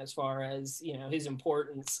Washington as far as his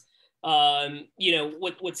importance.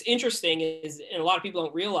 What's interesting is, and a lot of people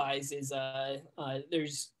don't realize, is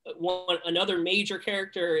there's another major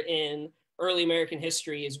character in early American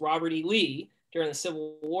history is Robert E. Lee during the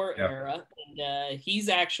Civil War era, and he's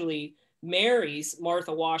actually marries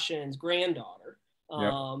Martha Washington's granddaughter.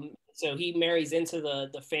 So he marries into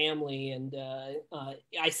the family, and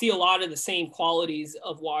I see a lot of the same qualities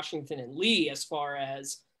of Washington and Lee as far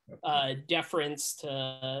as deference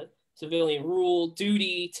to civilian rule,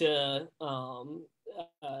 duty to the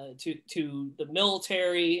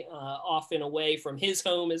military, often away from his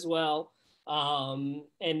home as well,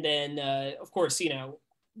 and then of course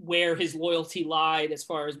where his loyalty lied as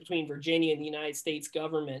far as between Virginia and the United States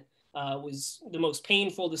government was the most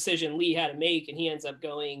painful decision Lee had to make, and he ends up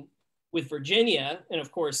going with Virginia, and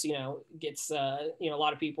of course, gets a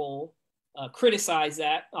lot of people criticize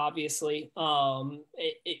that. Obviously,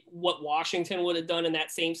 what Washington would have done in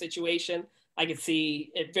that same situation, I could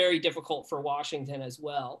see it very difficult for Washington as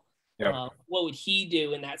well. What would he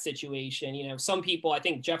do in that situation? Some people, I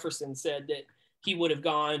think Jefferson said that he would have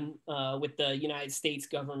gone with the United States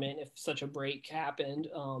government if such a break happened.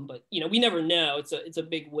 But we never know. It's a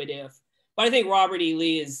big what if. But I think Robert E.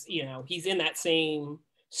 Lee is, he's in that same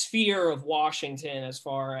sphere of Washington as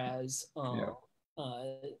far as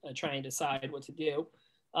trying to decide what to do.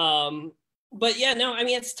 But yeah, no, I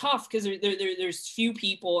mean, it's tough because there's few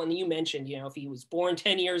people, and you mentioned, if he was born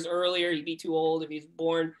 10 years earlier, he'd be too old. If he's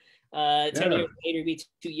born 10 years later, he'd be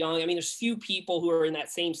too young. I mean, there's few people who are in that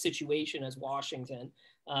same situation as Washington.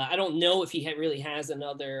 I don't know if he really has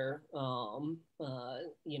another,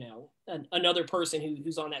 another person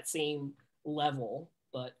who's on that same level.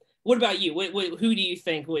 But what about you? Who do you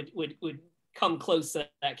think would come close to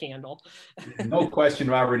that candle? No question,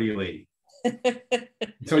 Robert E. Lee.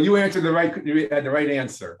 So you answered had the right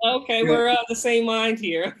answer. Okay, we're of the same mind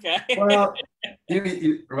here. Okay. Well,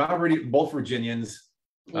 Robert, both Virginians,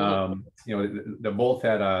 they both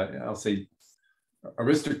had I'll say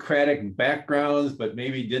aristocratic backgrounds, but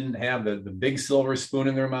maybe didn't have the big silver spoon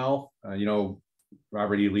in their mouth.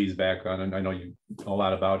 Robert E. Lee's background, and I know you know a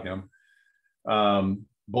lot about him.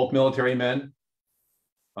 Both military men,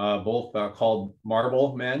 both called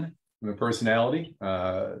marble men from their personality.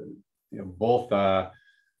 Both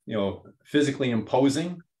physically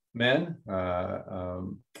imposing men.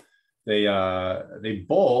 They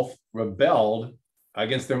both rebelled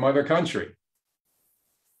against their mother country.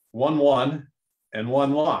 One won and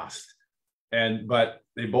one lost, but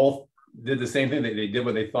they both did the same thing. They did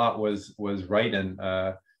what they thought was right, and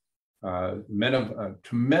men of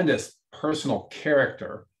tremendous personal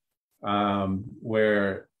character,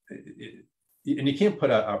 where and you can't put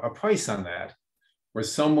a price on that, where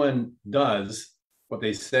someone does what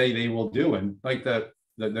they say they will do. And like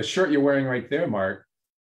the shirt you're wearing right there, Mark,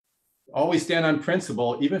 always stand on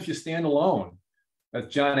principle, even if you stand alone.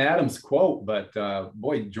 That's John Adams' quote, but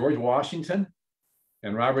boy, George Washington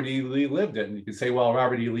and Robert E. Lee lived it. And you could say, well,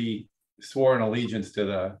 Robert E. Lee swore an allegiance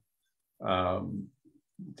to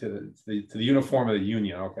the uniform of the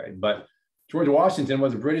Union, okay, but George Washington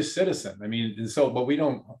was a British citizen. I mean, and so, but we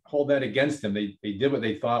don't hold that against them. They did what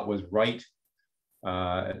they thought was right.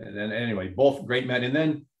 And anyway, both great men, and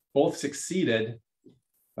then both succeeded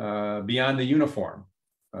beyond the uniform.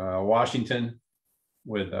 Washington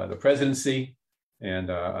with the presidency, and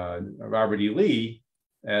Robert E. Lee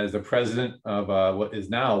as the president of what is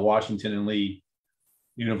now Washington and Lee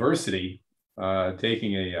University,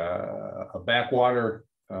 taking a backwater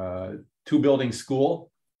two-building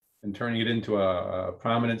school and turning it into a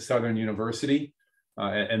prominent Southern university,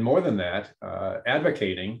 and more than that,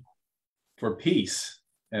 advocating for peace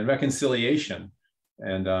and reconciliation.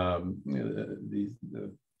 And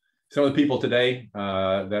some of the people today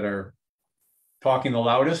that are talking the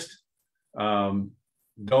loudest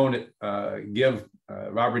don't give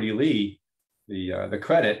Robert E. Lee the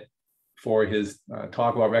credit for his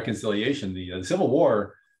talk about reconciliation. The Civil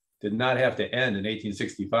War did not have to end in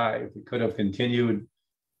 1865. It could have continued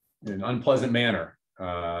in an unpleasant manner,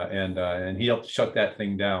 and he helped shut that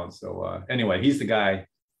thing down. So anyway, he's the guy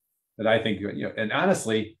that I think, and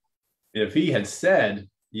honestly, if he had said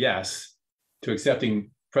yes to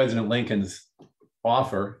accepting President Lincoln's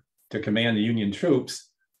offer to command the Union troops,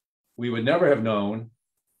 we would never have known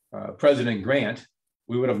President Grant.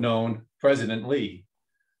 We would have known President Lee.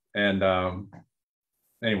 And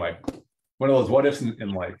anyway, one of those what ifs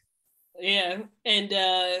in life. Yeah, and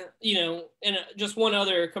and just one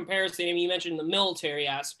other comparison. I mean, you mentioned the military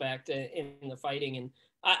aspect in the fighting, and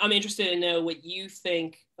I'm interested to know what you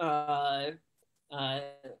think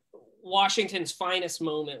Washington's finest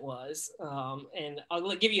moment was. And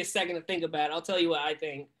I'll give you a second to think about it. I'll tell you what I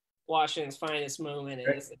think Washington's finest moment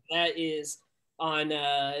is. That is on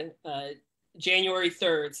January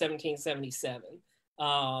 3rd, 1777.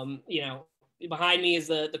 Behind me is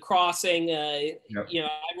the crossing. Yep.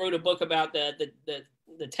 I wrote a book about the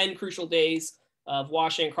 10 crucial days of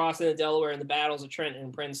Washington crossing the Delaware and the battles of Trenton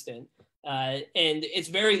and Princeton. And it's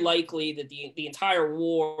very likely that the entire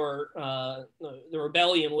war, the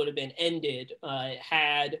rebellion, would have been ended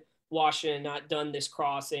had Washington not done this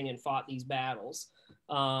crossing and fought these battles.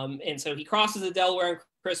 And so he crosses the Delaware on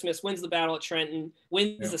Christmas, wins the battle at Trenton,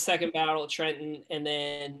 wins the second battle at Trenton, and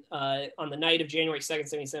then on the night of January 2nd,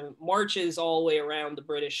 1777, marches all the way around the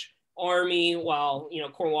British army while,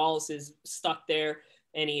 Cornwallis is stuck there,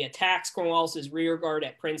 and he attacks Cornwallis's rear guard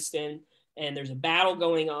at Princeton. And there's a battle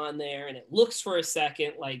going on there, and it looks for a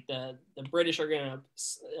second like the British are going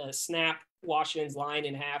to snap Washington's line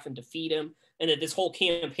in half and defeat him, and that this whole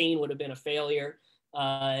campaign would have been a failure.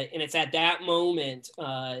 And it's at that moment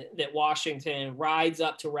that Washington rides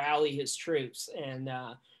up to rally his troops, and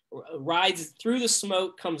rides through the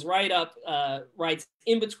smoke, comes right up, rides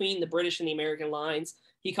in between the British and the American lines.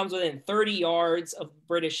 He comes within 30 yards of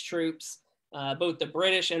British troops. Both the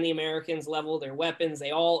British and the Americans level their weapons.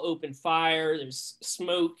 They all open fire. There's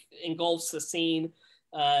smoke engulfs the scene.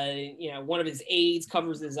 One of his aides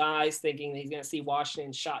covers his eyes, thinking that he's going to see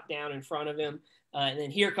Washington shot down in front of him. And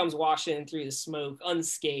then here comes Washington through the smoke,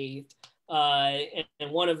 unscathed.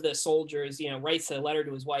 And one of the soldiers, writes a letter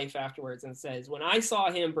to his wife afterwards and says, "When I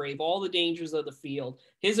saw him brave all the dangers of the field,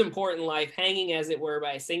 his important life hanging as it were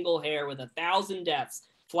by a single hair with 1,000 deaths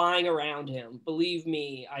flying around him, believe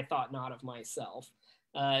me, I thought not of myself."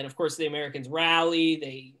 And of course, the Americans rally,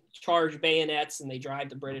 they charge bayonets, and they drive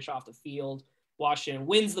the British off the field. Washington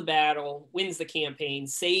wins the battle, wins the campaign,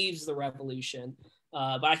 saves the revolution.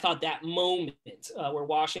 But I thought that moment where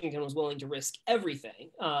Washington was willing to risk everything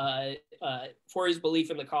for his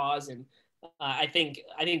belief in the cause, and I think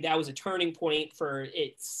that was a turning point for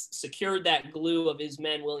it. Secured that glue of his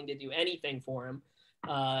men willing to do anything for him.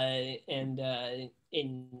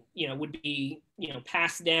 would be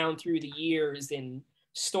passed down through the years in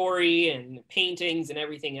story and paintings and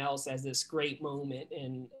everything else as this great moment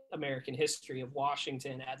in American history of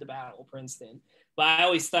Washington at the Battle of Princeton. But I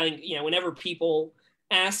always think, whenever people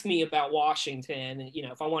ask me about Washington,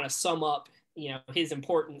 if I want to sum up, his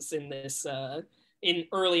importance in this, in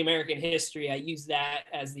early American history, I use that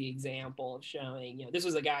as the example of showing, this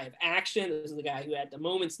was a guy of action. This was a guy who at the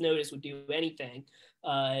moment's notice would do anything.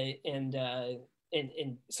 And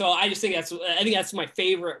so I just think that's my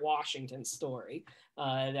favorite Washington story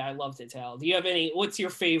that I love to tell. Do you have what's your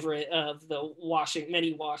favorite of the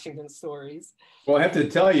many Washington stories? Well, I have to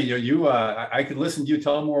tell you, I could listen to you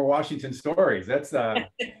tell more Washington stories. That's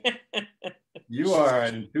you are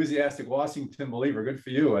an enthusiastic Washington believer. Good for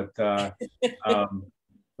you.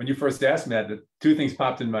 When you first asked me that, the two things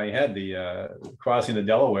popped in my head: the crossing the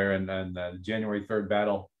Delaware and the January 3rd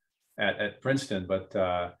battle at Princeton. But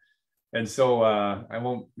and so I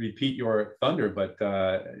won't repeat your thunder, but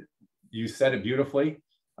you said it beautifully.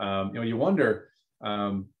 You wonder,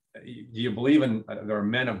 do you believe there are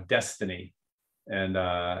men of destiny? And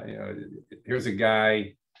here's a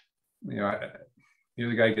guy,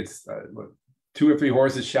 gets 2 or 3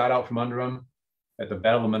 horses shot out from under him at the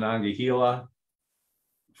Battle of Monongahela,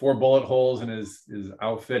 4 bullet holes in his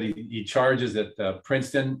outfit. He charges at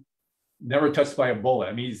Princeton, never touched by a bullet.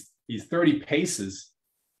 I mean, he's 30 paces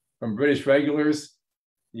from British regulars.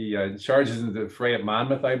 He charges into the fray at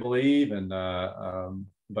Monmouth, I believe. And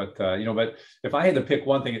but if I had to pick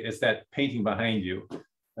one thing, it's that painting behind you,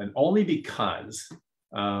 and only because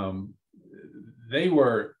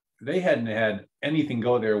they hadn't had anything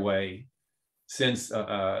go their way since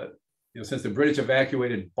since the British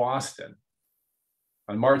evacuated Boston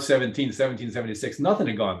on March 17, 1776. Nothing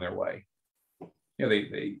had gone their way.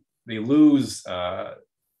 They lose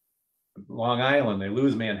Long Island, they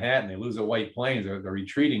lose Manhattan, they lose the White Plains, they're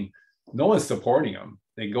retreating. No one's supporting them.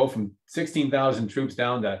 They go from 16,000 troops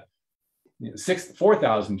down to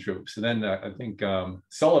 4,000 troops. And then I think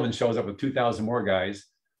Sullivan shows up with 2,000 more guys.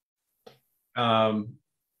 And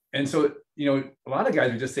so, a lot of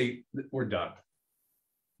guys would just say, we're done.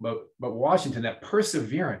 But Washington, that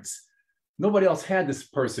perseverance, nobody else had this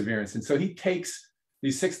perseverance. And so he takes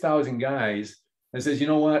these 6,000 guys and says, you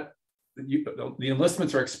know what? The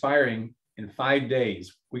enlistments are expiring in 5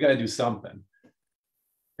 days. We got to do something.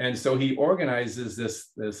 And so he organizes this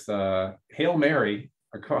Hail Mary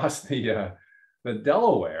across the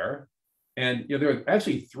Delaware. And there were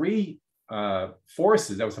actually 3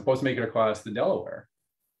 forces that were supposed to make it across the Delaware.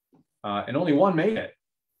 And only one made it,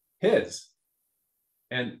 his.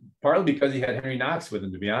 And partly because he had Henry Knox with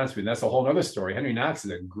him, to be honest with you. And that's a whole other story. Henry Knox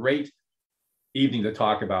is a great evening to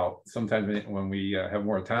talk about sometime when we have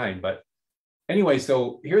more time. But anyway,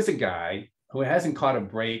 so here's a guy who hasn't caught a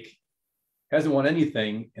break, hasn't won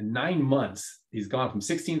anything in 9 months. He's gone from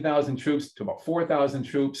 16,000 troops to about 4,000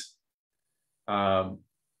 troops.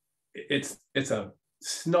 It's a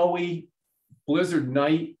snowy blizzard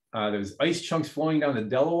night. There's ice chunks flowing down the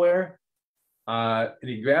Delaware. And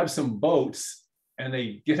he grabs some boats and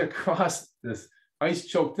they get across this ice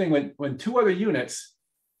choked thing when 2 other units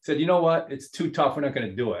said, you know what, it's too tough, we're not going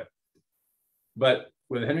to do it. But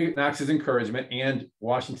with Henry Knox's encouragement and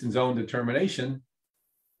Washington's own determination,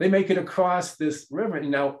 they make it across this river. And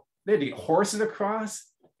now they had to get horses across,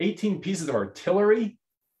 18 pieces of artillery,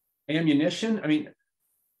 ammunition. I mean,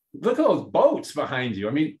 look at those boats behind you.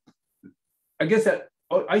 I mean, against that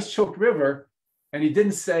ice-choked river, and he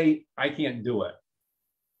didn't say, I can't do it.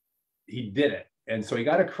 He did it. And so he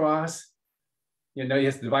got across. He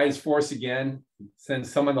has to divide his force again, send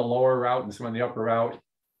some on the lower route and some on the upper route.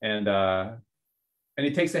 And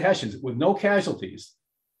he takes the Hessians with no casualties,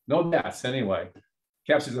 no deaths anyway.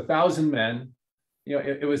 Captures 1,000 men.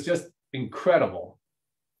 It was just incredible.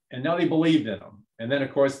 And now they believed in him. And then,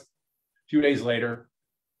 of course, a few days later,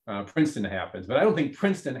 Princeton happens. But I don't think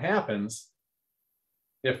Princeton happens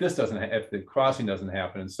if the crossing doesn't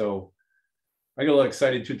happen. And so I get a little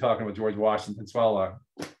excited too talking about George Washington. So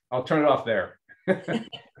I'll turn it off there.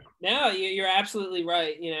 No, you're absolutely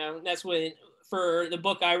right. That's when, for the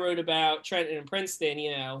book I wrote about Trenton and Princeton,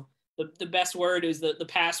 the best word is the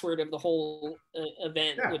password of the whole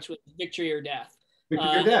event, yeah, which was victory or death. Victory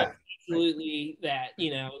or death. Absolutely that.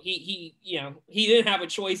 He didn't have a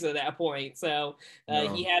choice at that point, so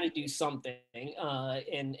no, he had to do something.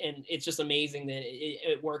 And it's just amazing that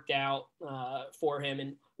it worked out for him.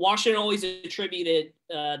 And Washington always attributed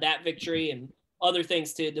that victory and other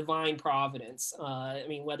things to divine providence. I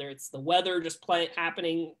mean, whether it's the weather just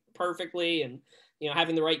happening perfectly and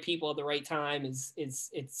having the right people at the right time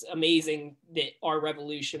it's amazing that our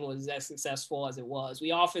revolution was as successful as it was.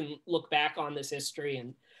 We often look back on this history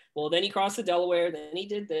and, well, then he crossed the Delaware, then he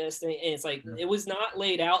did this, and it's like it was not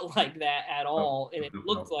laid out like that at all, and it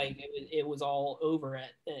looked like it was all over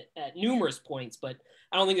at numerous points. But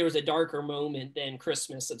I don't think there was a darker moment than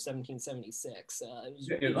Christmas of 1776.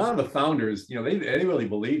 A lot of the founders, they really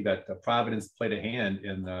believed that Providence played a hand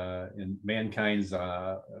in mankind's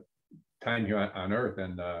time here on Earth,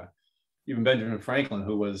 and even Benjamin Franklin,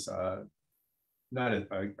 who was not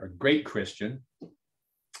a great Christian.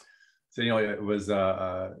 So, it was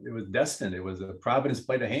destined. It was Providence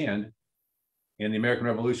played a hand in the American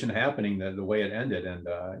Revolution happening the way it ended. And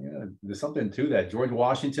there's something to that. George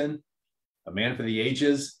Washington, a man for the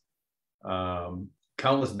ages,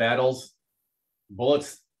 countless battles,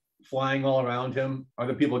 bullets flying all around him,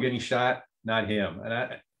 other people getting shot, not him. And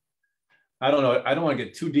I don't know. I don't want to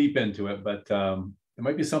get too deep into it, but there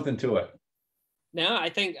might be something to it. No, I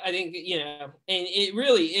think and it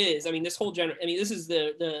really is. I mean, this whole this is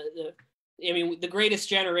the greatest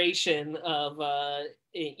generation of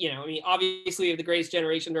obviously the greatest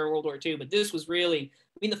generation during World War II, but this was really,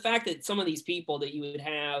 the fact that some of these people that you would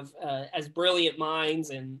have as brilliant minds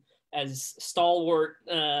and as stalwart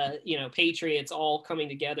patriots all coming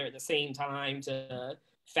together at the same time to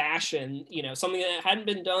fashion something that hadn't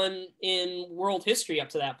been done in world history up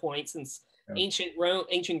to that point since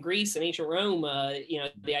ancient Greece and ancient Rome,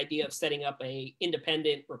 the idea of setting up a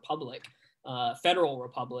independent republic, federal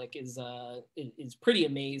republic is pretty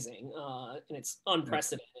amazing, and it's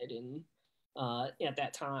unprecedented at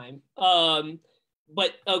that time.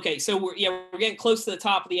 But okay, so we're getting close to the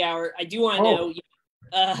top of the hour. I do want to know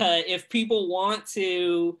if people want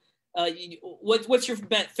to. What's your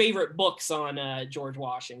favorite books on George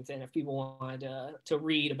Washington? If people wanted to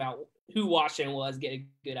read about who Washington was, get a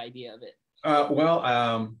good idea of it.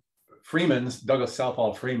 Freeman's, Douglas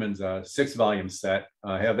Southall Freeman's 6-volume set.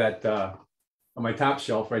 I have that on my top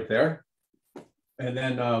shelf right there. And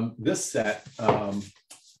then this set, The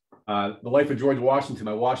Life of George Washington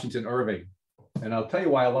by Washington Irving. And I'll tell you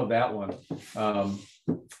why I love that one.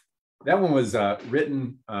 That one was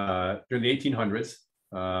written during the 1800s.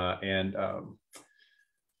 And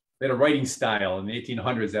they had a writing style in the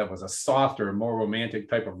 1800s that was a softer, more romantic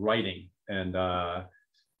type of writing. And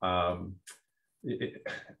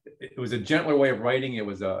it was a gentler way of writing. It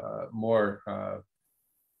was a more,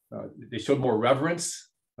 they showed more reverence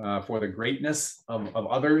for the greatness of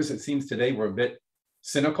others. It seems today we're a bit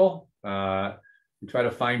cynical. We try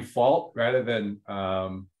to find fault rather than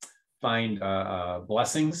find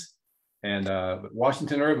blessings. And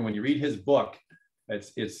Washington Irving, when you read his book,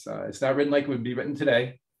 it's not written like it would be written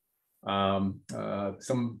today.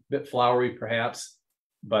 Some bit flowery perhaps,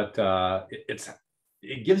 but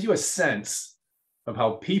it gives you a sense of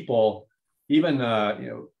how people, even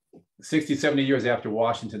 60, 70 years after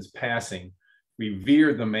Washington's passing,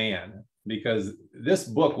 revered the man, because this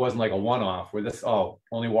book wasn't like a one-off where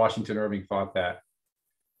only Washington Irving thought that.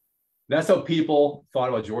 That's how people thought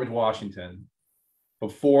about George Washington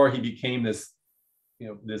before he became this,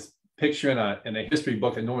 this picture in a history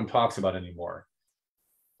book that no one talks about anymore.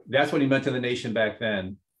 That's what he meant to the nation back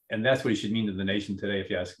then, and that's what he should mean to the nation today, if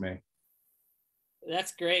you ask me.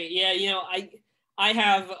 That's great. Yeah, I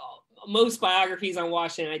have most biographies on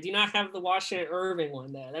Washington. I do not have the Washington Irving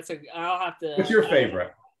one though. I'll have to. What's your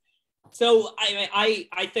favorite? So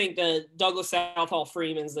I think the Douglas Southall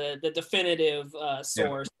Freeman's the definitive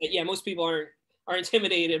source. Yeah. But yeah, most people are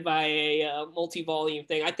intimidated by a multi-volume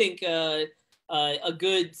thing. I think I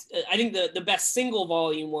think the best single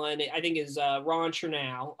volume one I think is Ron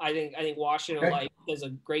Chernow. I think Washington Life does a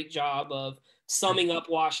great job of summing up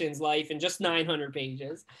Washington's life in just 900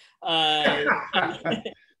 pages. But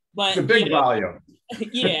it's a big volume.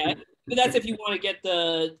 Yeah, but that's if you want to get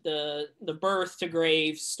the birth to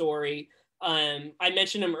grave story. I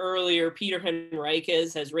mentioned him earlier. Peter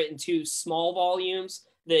Henriquez has written 2 small volumes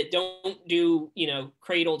that don't do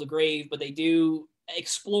cradle to grave, but they do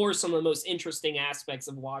explore some of the most interesting aspects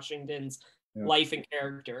of Washington's life and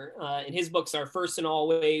character. And his books are First and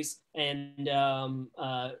Always and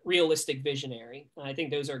Realistic Visionary. I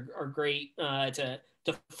think those are great to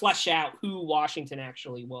flesh out who Washington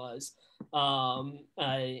actually was. But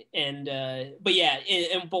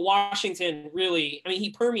Washington really, he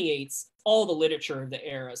permeates all the literature of the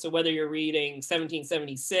era. So whether you're reading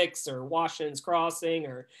 1776 or Washington's Crossing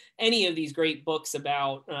or any of these great books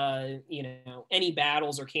about, any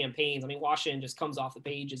battles or campaigns, Washington just comes off the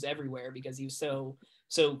pages everywhere because he was so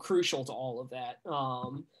crucial to all of that.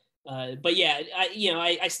 But yeah,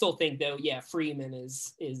 I still think though, Freeman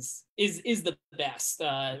is the best.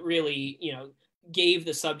 Really, gave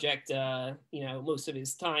the subject, most of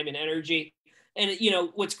his time and energy. And,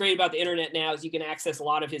 what's great about the internet now is you can access a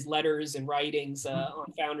lot of his letters and writings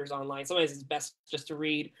on Founders Online. Sometimes it's best just to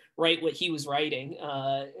write what he was writing.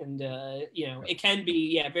 It can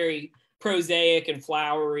be, very prosaic and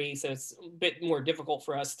flowery. So it's a bit more difficult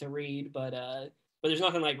for us to read, but there's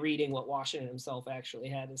nothing like reading what Washington himself actually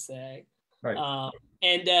had to say. Right.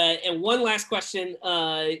 And one last question,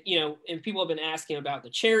 and people have been asking about the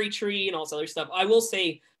cherry tree and all this other stuff. I will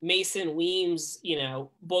say Mason Weems',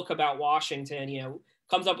 book about Washington,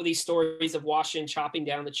 comes up with these stories of Washington chopping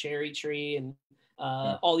down the cherry tree and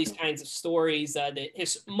all these kinds of stories that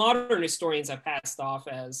modern historians have passed off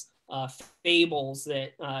as fables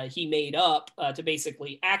that he made up to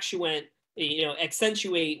basically accentuate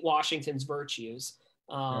Washington's virtues.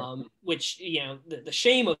 Which, the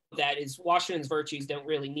shame of that is Washington's virtues don't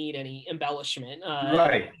really need any embellishment.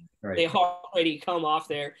 Right. They already come off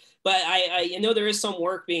there. But I know there is some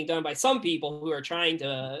work being done by some people who are trying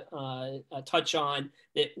to touch on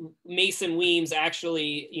that Mason Weems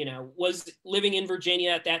actually, was living in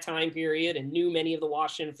Virginia at that time period and knew many of the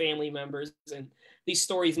Washington family members. And these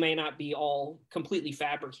stories may not be all completely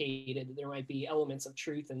fabricated. There might be elements of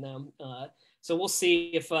truth in them. So we'll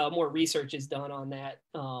see if more research is done on that.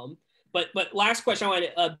 But last question, I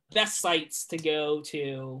wanted best sites to go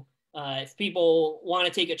to if people want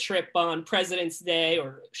to take a trip on President's Day,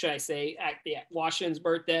 or should I say Washington's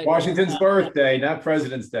birthday. Washington's birthday, not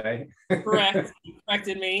President's Day. Correct. You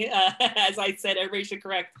corrected me. As I said, everybody should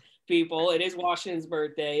correct people. It is Washington's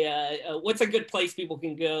birthday. What's a good place people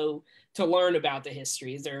can go to learn about the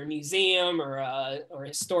history? Is there a museum or a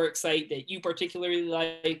historic site that you particularly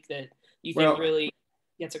like that you think really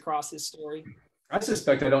gets across his story? I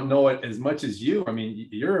suspect I don't know it as much as you. I mean,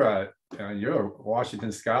 you're a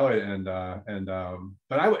Washington scholar,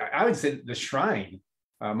 but I would say the shrine,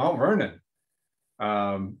 Mount Vernon.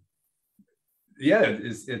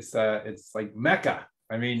 It's like Mecca.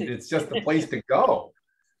 I mean, it's just the place to go.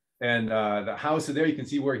 And the house there, you can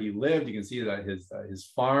see where he lived. You can see that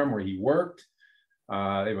his farm where he worked. They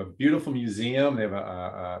have a beautiful museum. They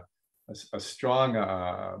have a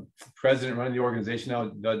strong president running the organization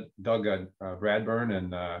now, Doug Bradburn,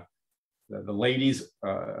 and the Ladies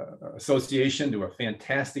Association do a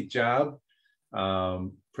fantastic job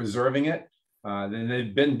preserving it. And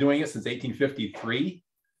they've been doing it since 1853.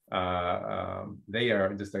 They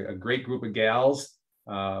are just a great group of gals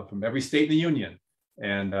from every state in the Union.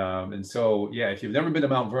 And so, yeah, if you've never been to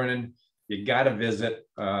Mount Vernon, you got to visit.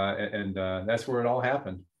 And that's where it all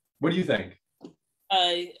happened. What do you think?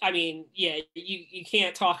 I mean, yeah, you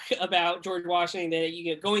can't talk about George Washington.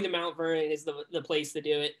 That going to Mount Vernon is the place to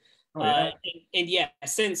do it. Oh, yeah. And yeah,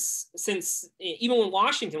 since even when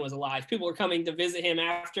Washington was alive, people were coming to visit him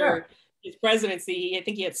after his presidency. I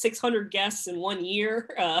think he had 600 guests in 1 year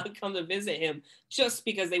come to visit him just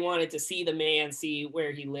because they wanted to see the man, see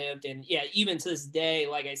where he lived. And yeah, even to this day,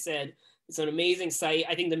 like I said, it's an amazing site.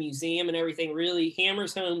 I think the museum and everything really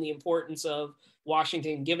hammers home the importance of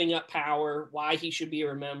Washington giving up power, why he should be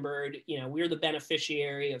remembered. We're the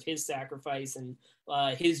beneficiary of his sacrifice and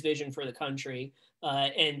his vision for the country.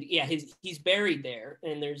 And yeah, he's buried there,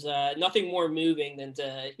 and there's nothing more moving than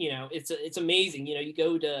to, it's amazing. You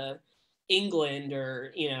go to England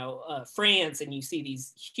or, France, and you see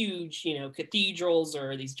these huge, cathedrals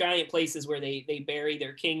or these giant places where they bury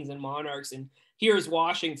their kings and monarchs. And here's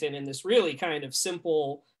Washington in this really kind of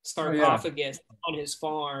simple sarcophagus on his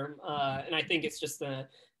farm. And I think it's just the,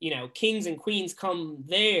 kings and queens come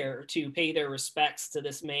there to pay their respects to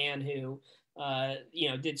this man who,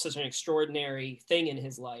 did such an extraordinary thing in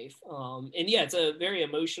his life. And yeah, it's a very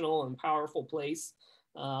emotional and powerful place.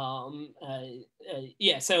 So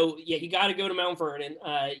yeah, you got to go to Mount Vernon.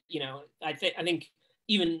 I think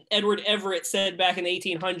even Edward Everett said back in the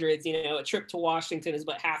 1800s, a trip to Washington is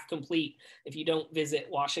but half complete if you don't visit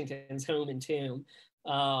Washington's home and tomb.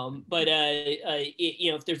 If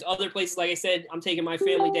there's other places, like I said, I'm taking my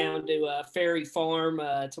family down to Ferry Farm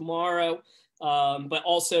tomorrow. But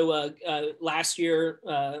also last year,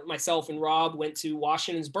 myself and Rob went to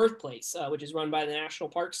Washington's birthplace, which is run by the National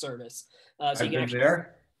Park Service. So you can actually,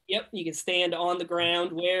 yep, you can stand on the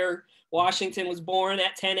ground where Washington was born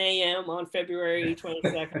at 10 a.m. on February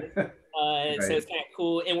 22nd. Right. So it's kind of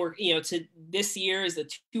cool. And we're, this year is the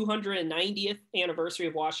 290th anniversary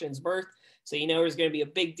of Washington's birth. So, there's going to be a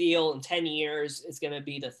big deal in 10 years. It's going to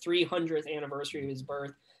be the 300th anniversary of his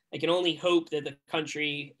birth. I can only hope that the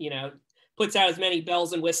country, puts out as many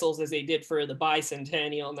bells and whistles as they did for the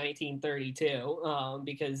bicentennial in 1932,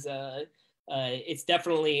 because it's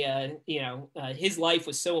definitely, his life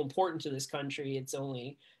was so important to this country. It's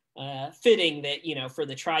only fitting that, for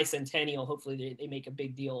the tricentennial, hopefully they make a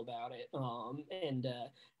big deal about it. And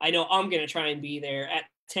I know I'm going to try and be there at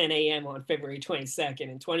 10 a.m. on February 22nd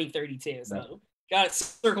in 2032. So got it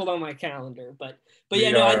circled on my calendar. But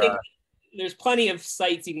yeah, I think there's plenty of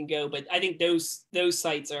sites you can go, but I think those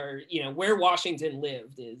sites are, where Washington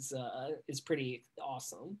lived is pretty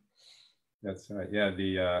awesome. That's right.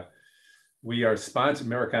 Yeah, we are sponsored.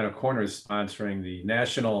 AmericanaCorner is sponsoring the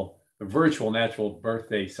virtual natural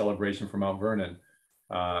birthday celebration for Mount Vernon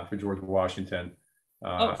for George Washington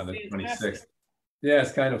on the 26th. Yeah,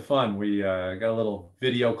 it's kind of fun. We got a little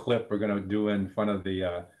video clip we're going to do in front of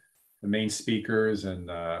the main speakers, and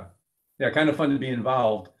kind of fun to be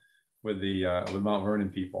involved with the Mount Vernon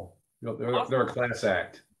people. They're a class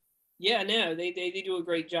act. Yeah, no, they do a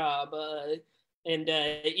great job. And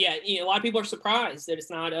a lot of people are surprised that it's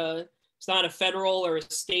not a federal or a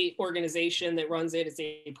state organization that runs it. It's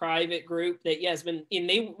a private group that has been, and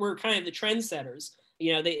they were kind of the trendsetters.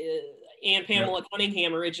 Ann Pamela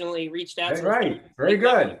Cunningham originally reached out to right. Very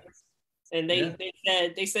good. And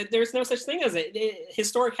they said there's no such thing as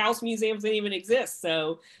historic house museums didn't even exist.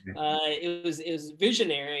 So it was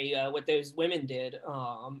visionary what those women did.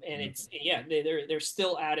 And they're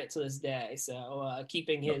still at it to this day. So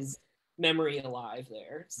keeping his memory alive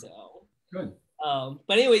there. So good.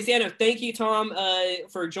 But anyways, thank you, Tom,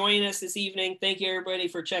 for joining us this evening. Thank you, everybody,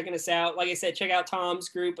 for checking us out. Like I said, check out Tom's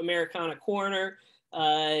group, AmericanaCorner,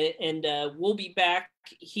 and we'll be back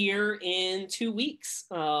here in 2 weeks.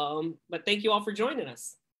 But thank you all for joining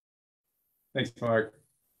us. Thanks, Mark.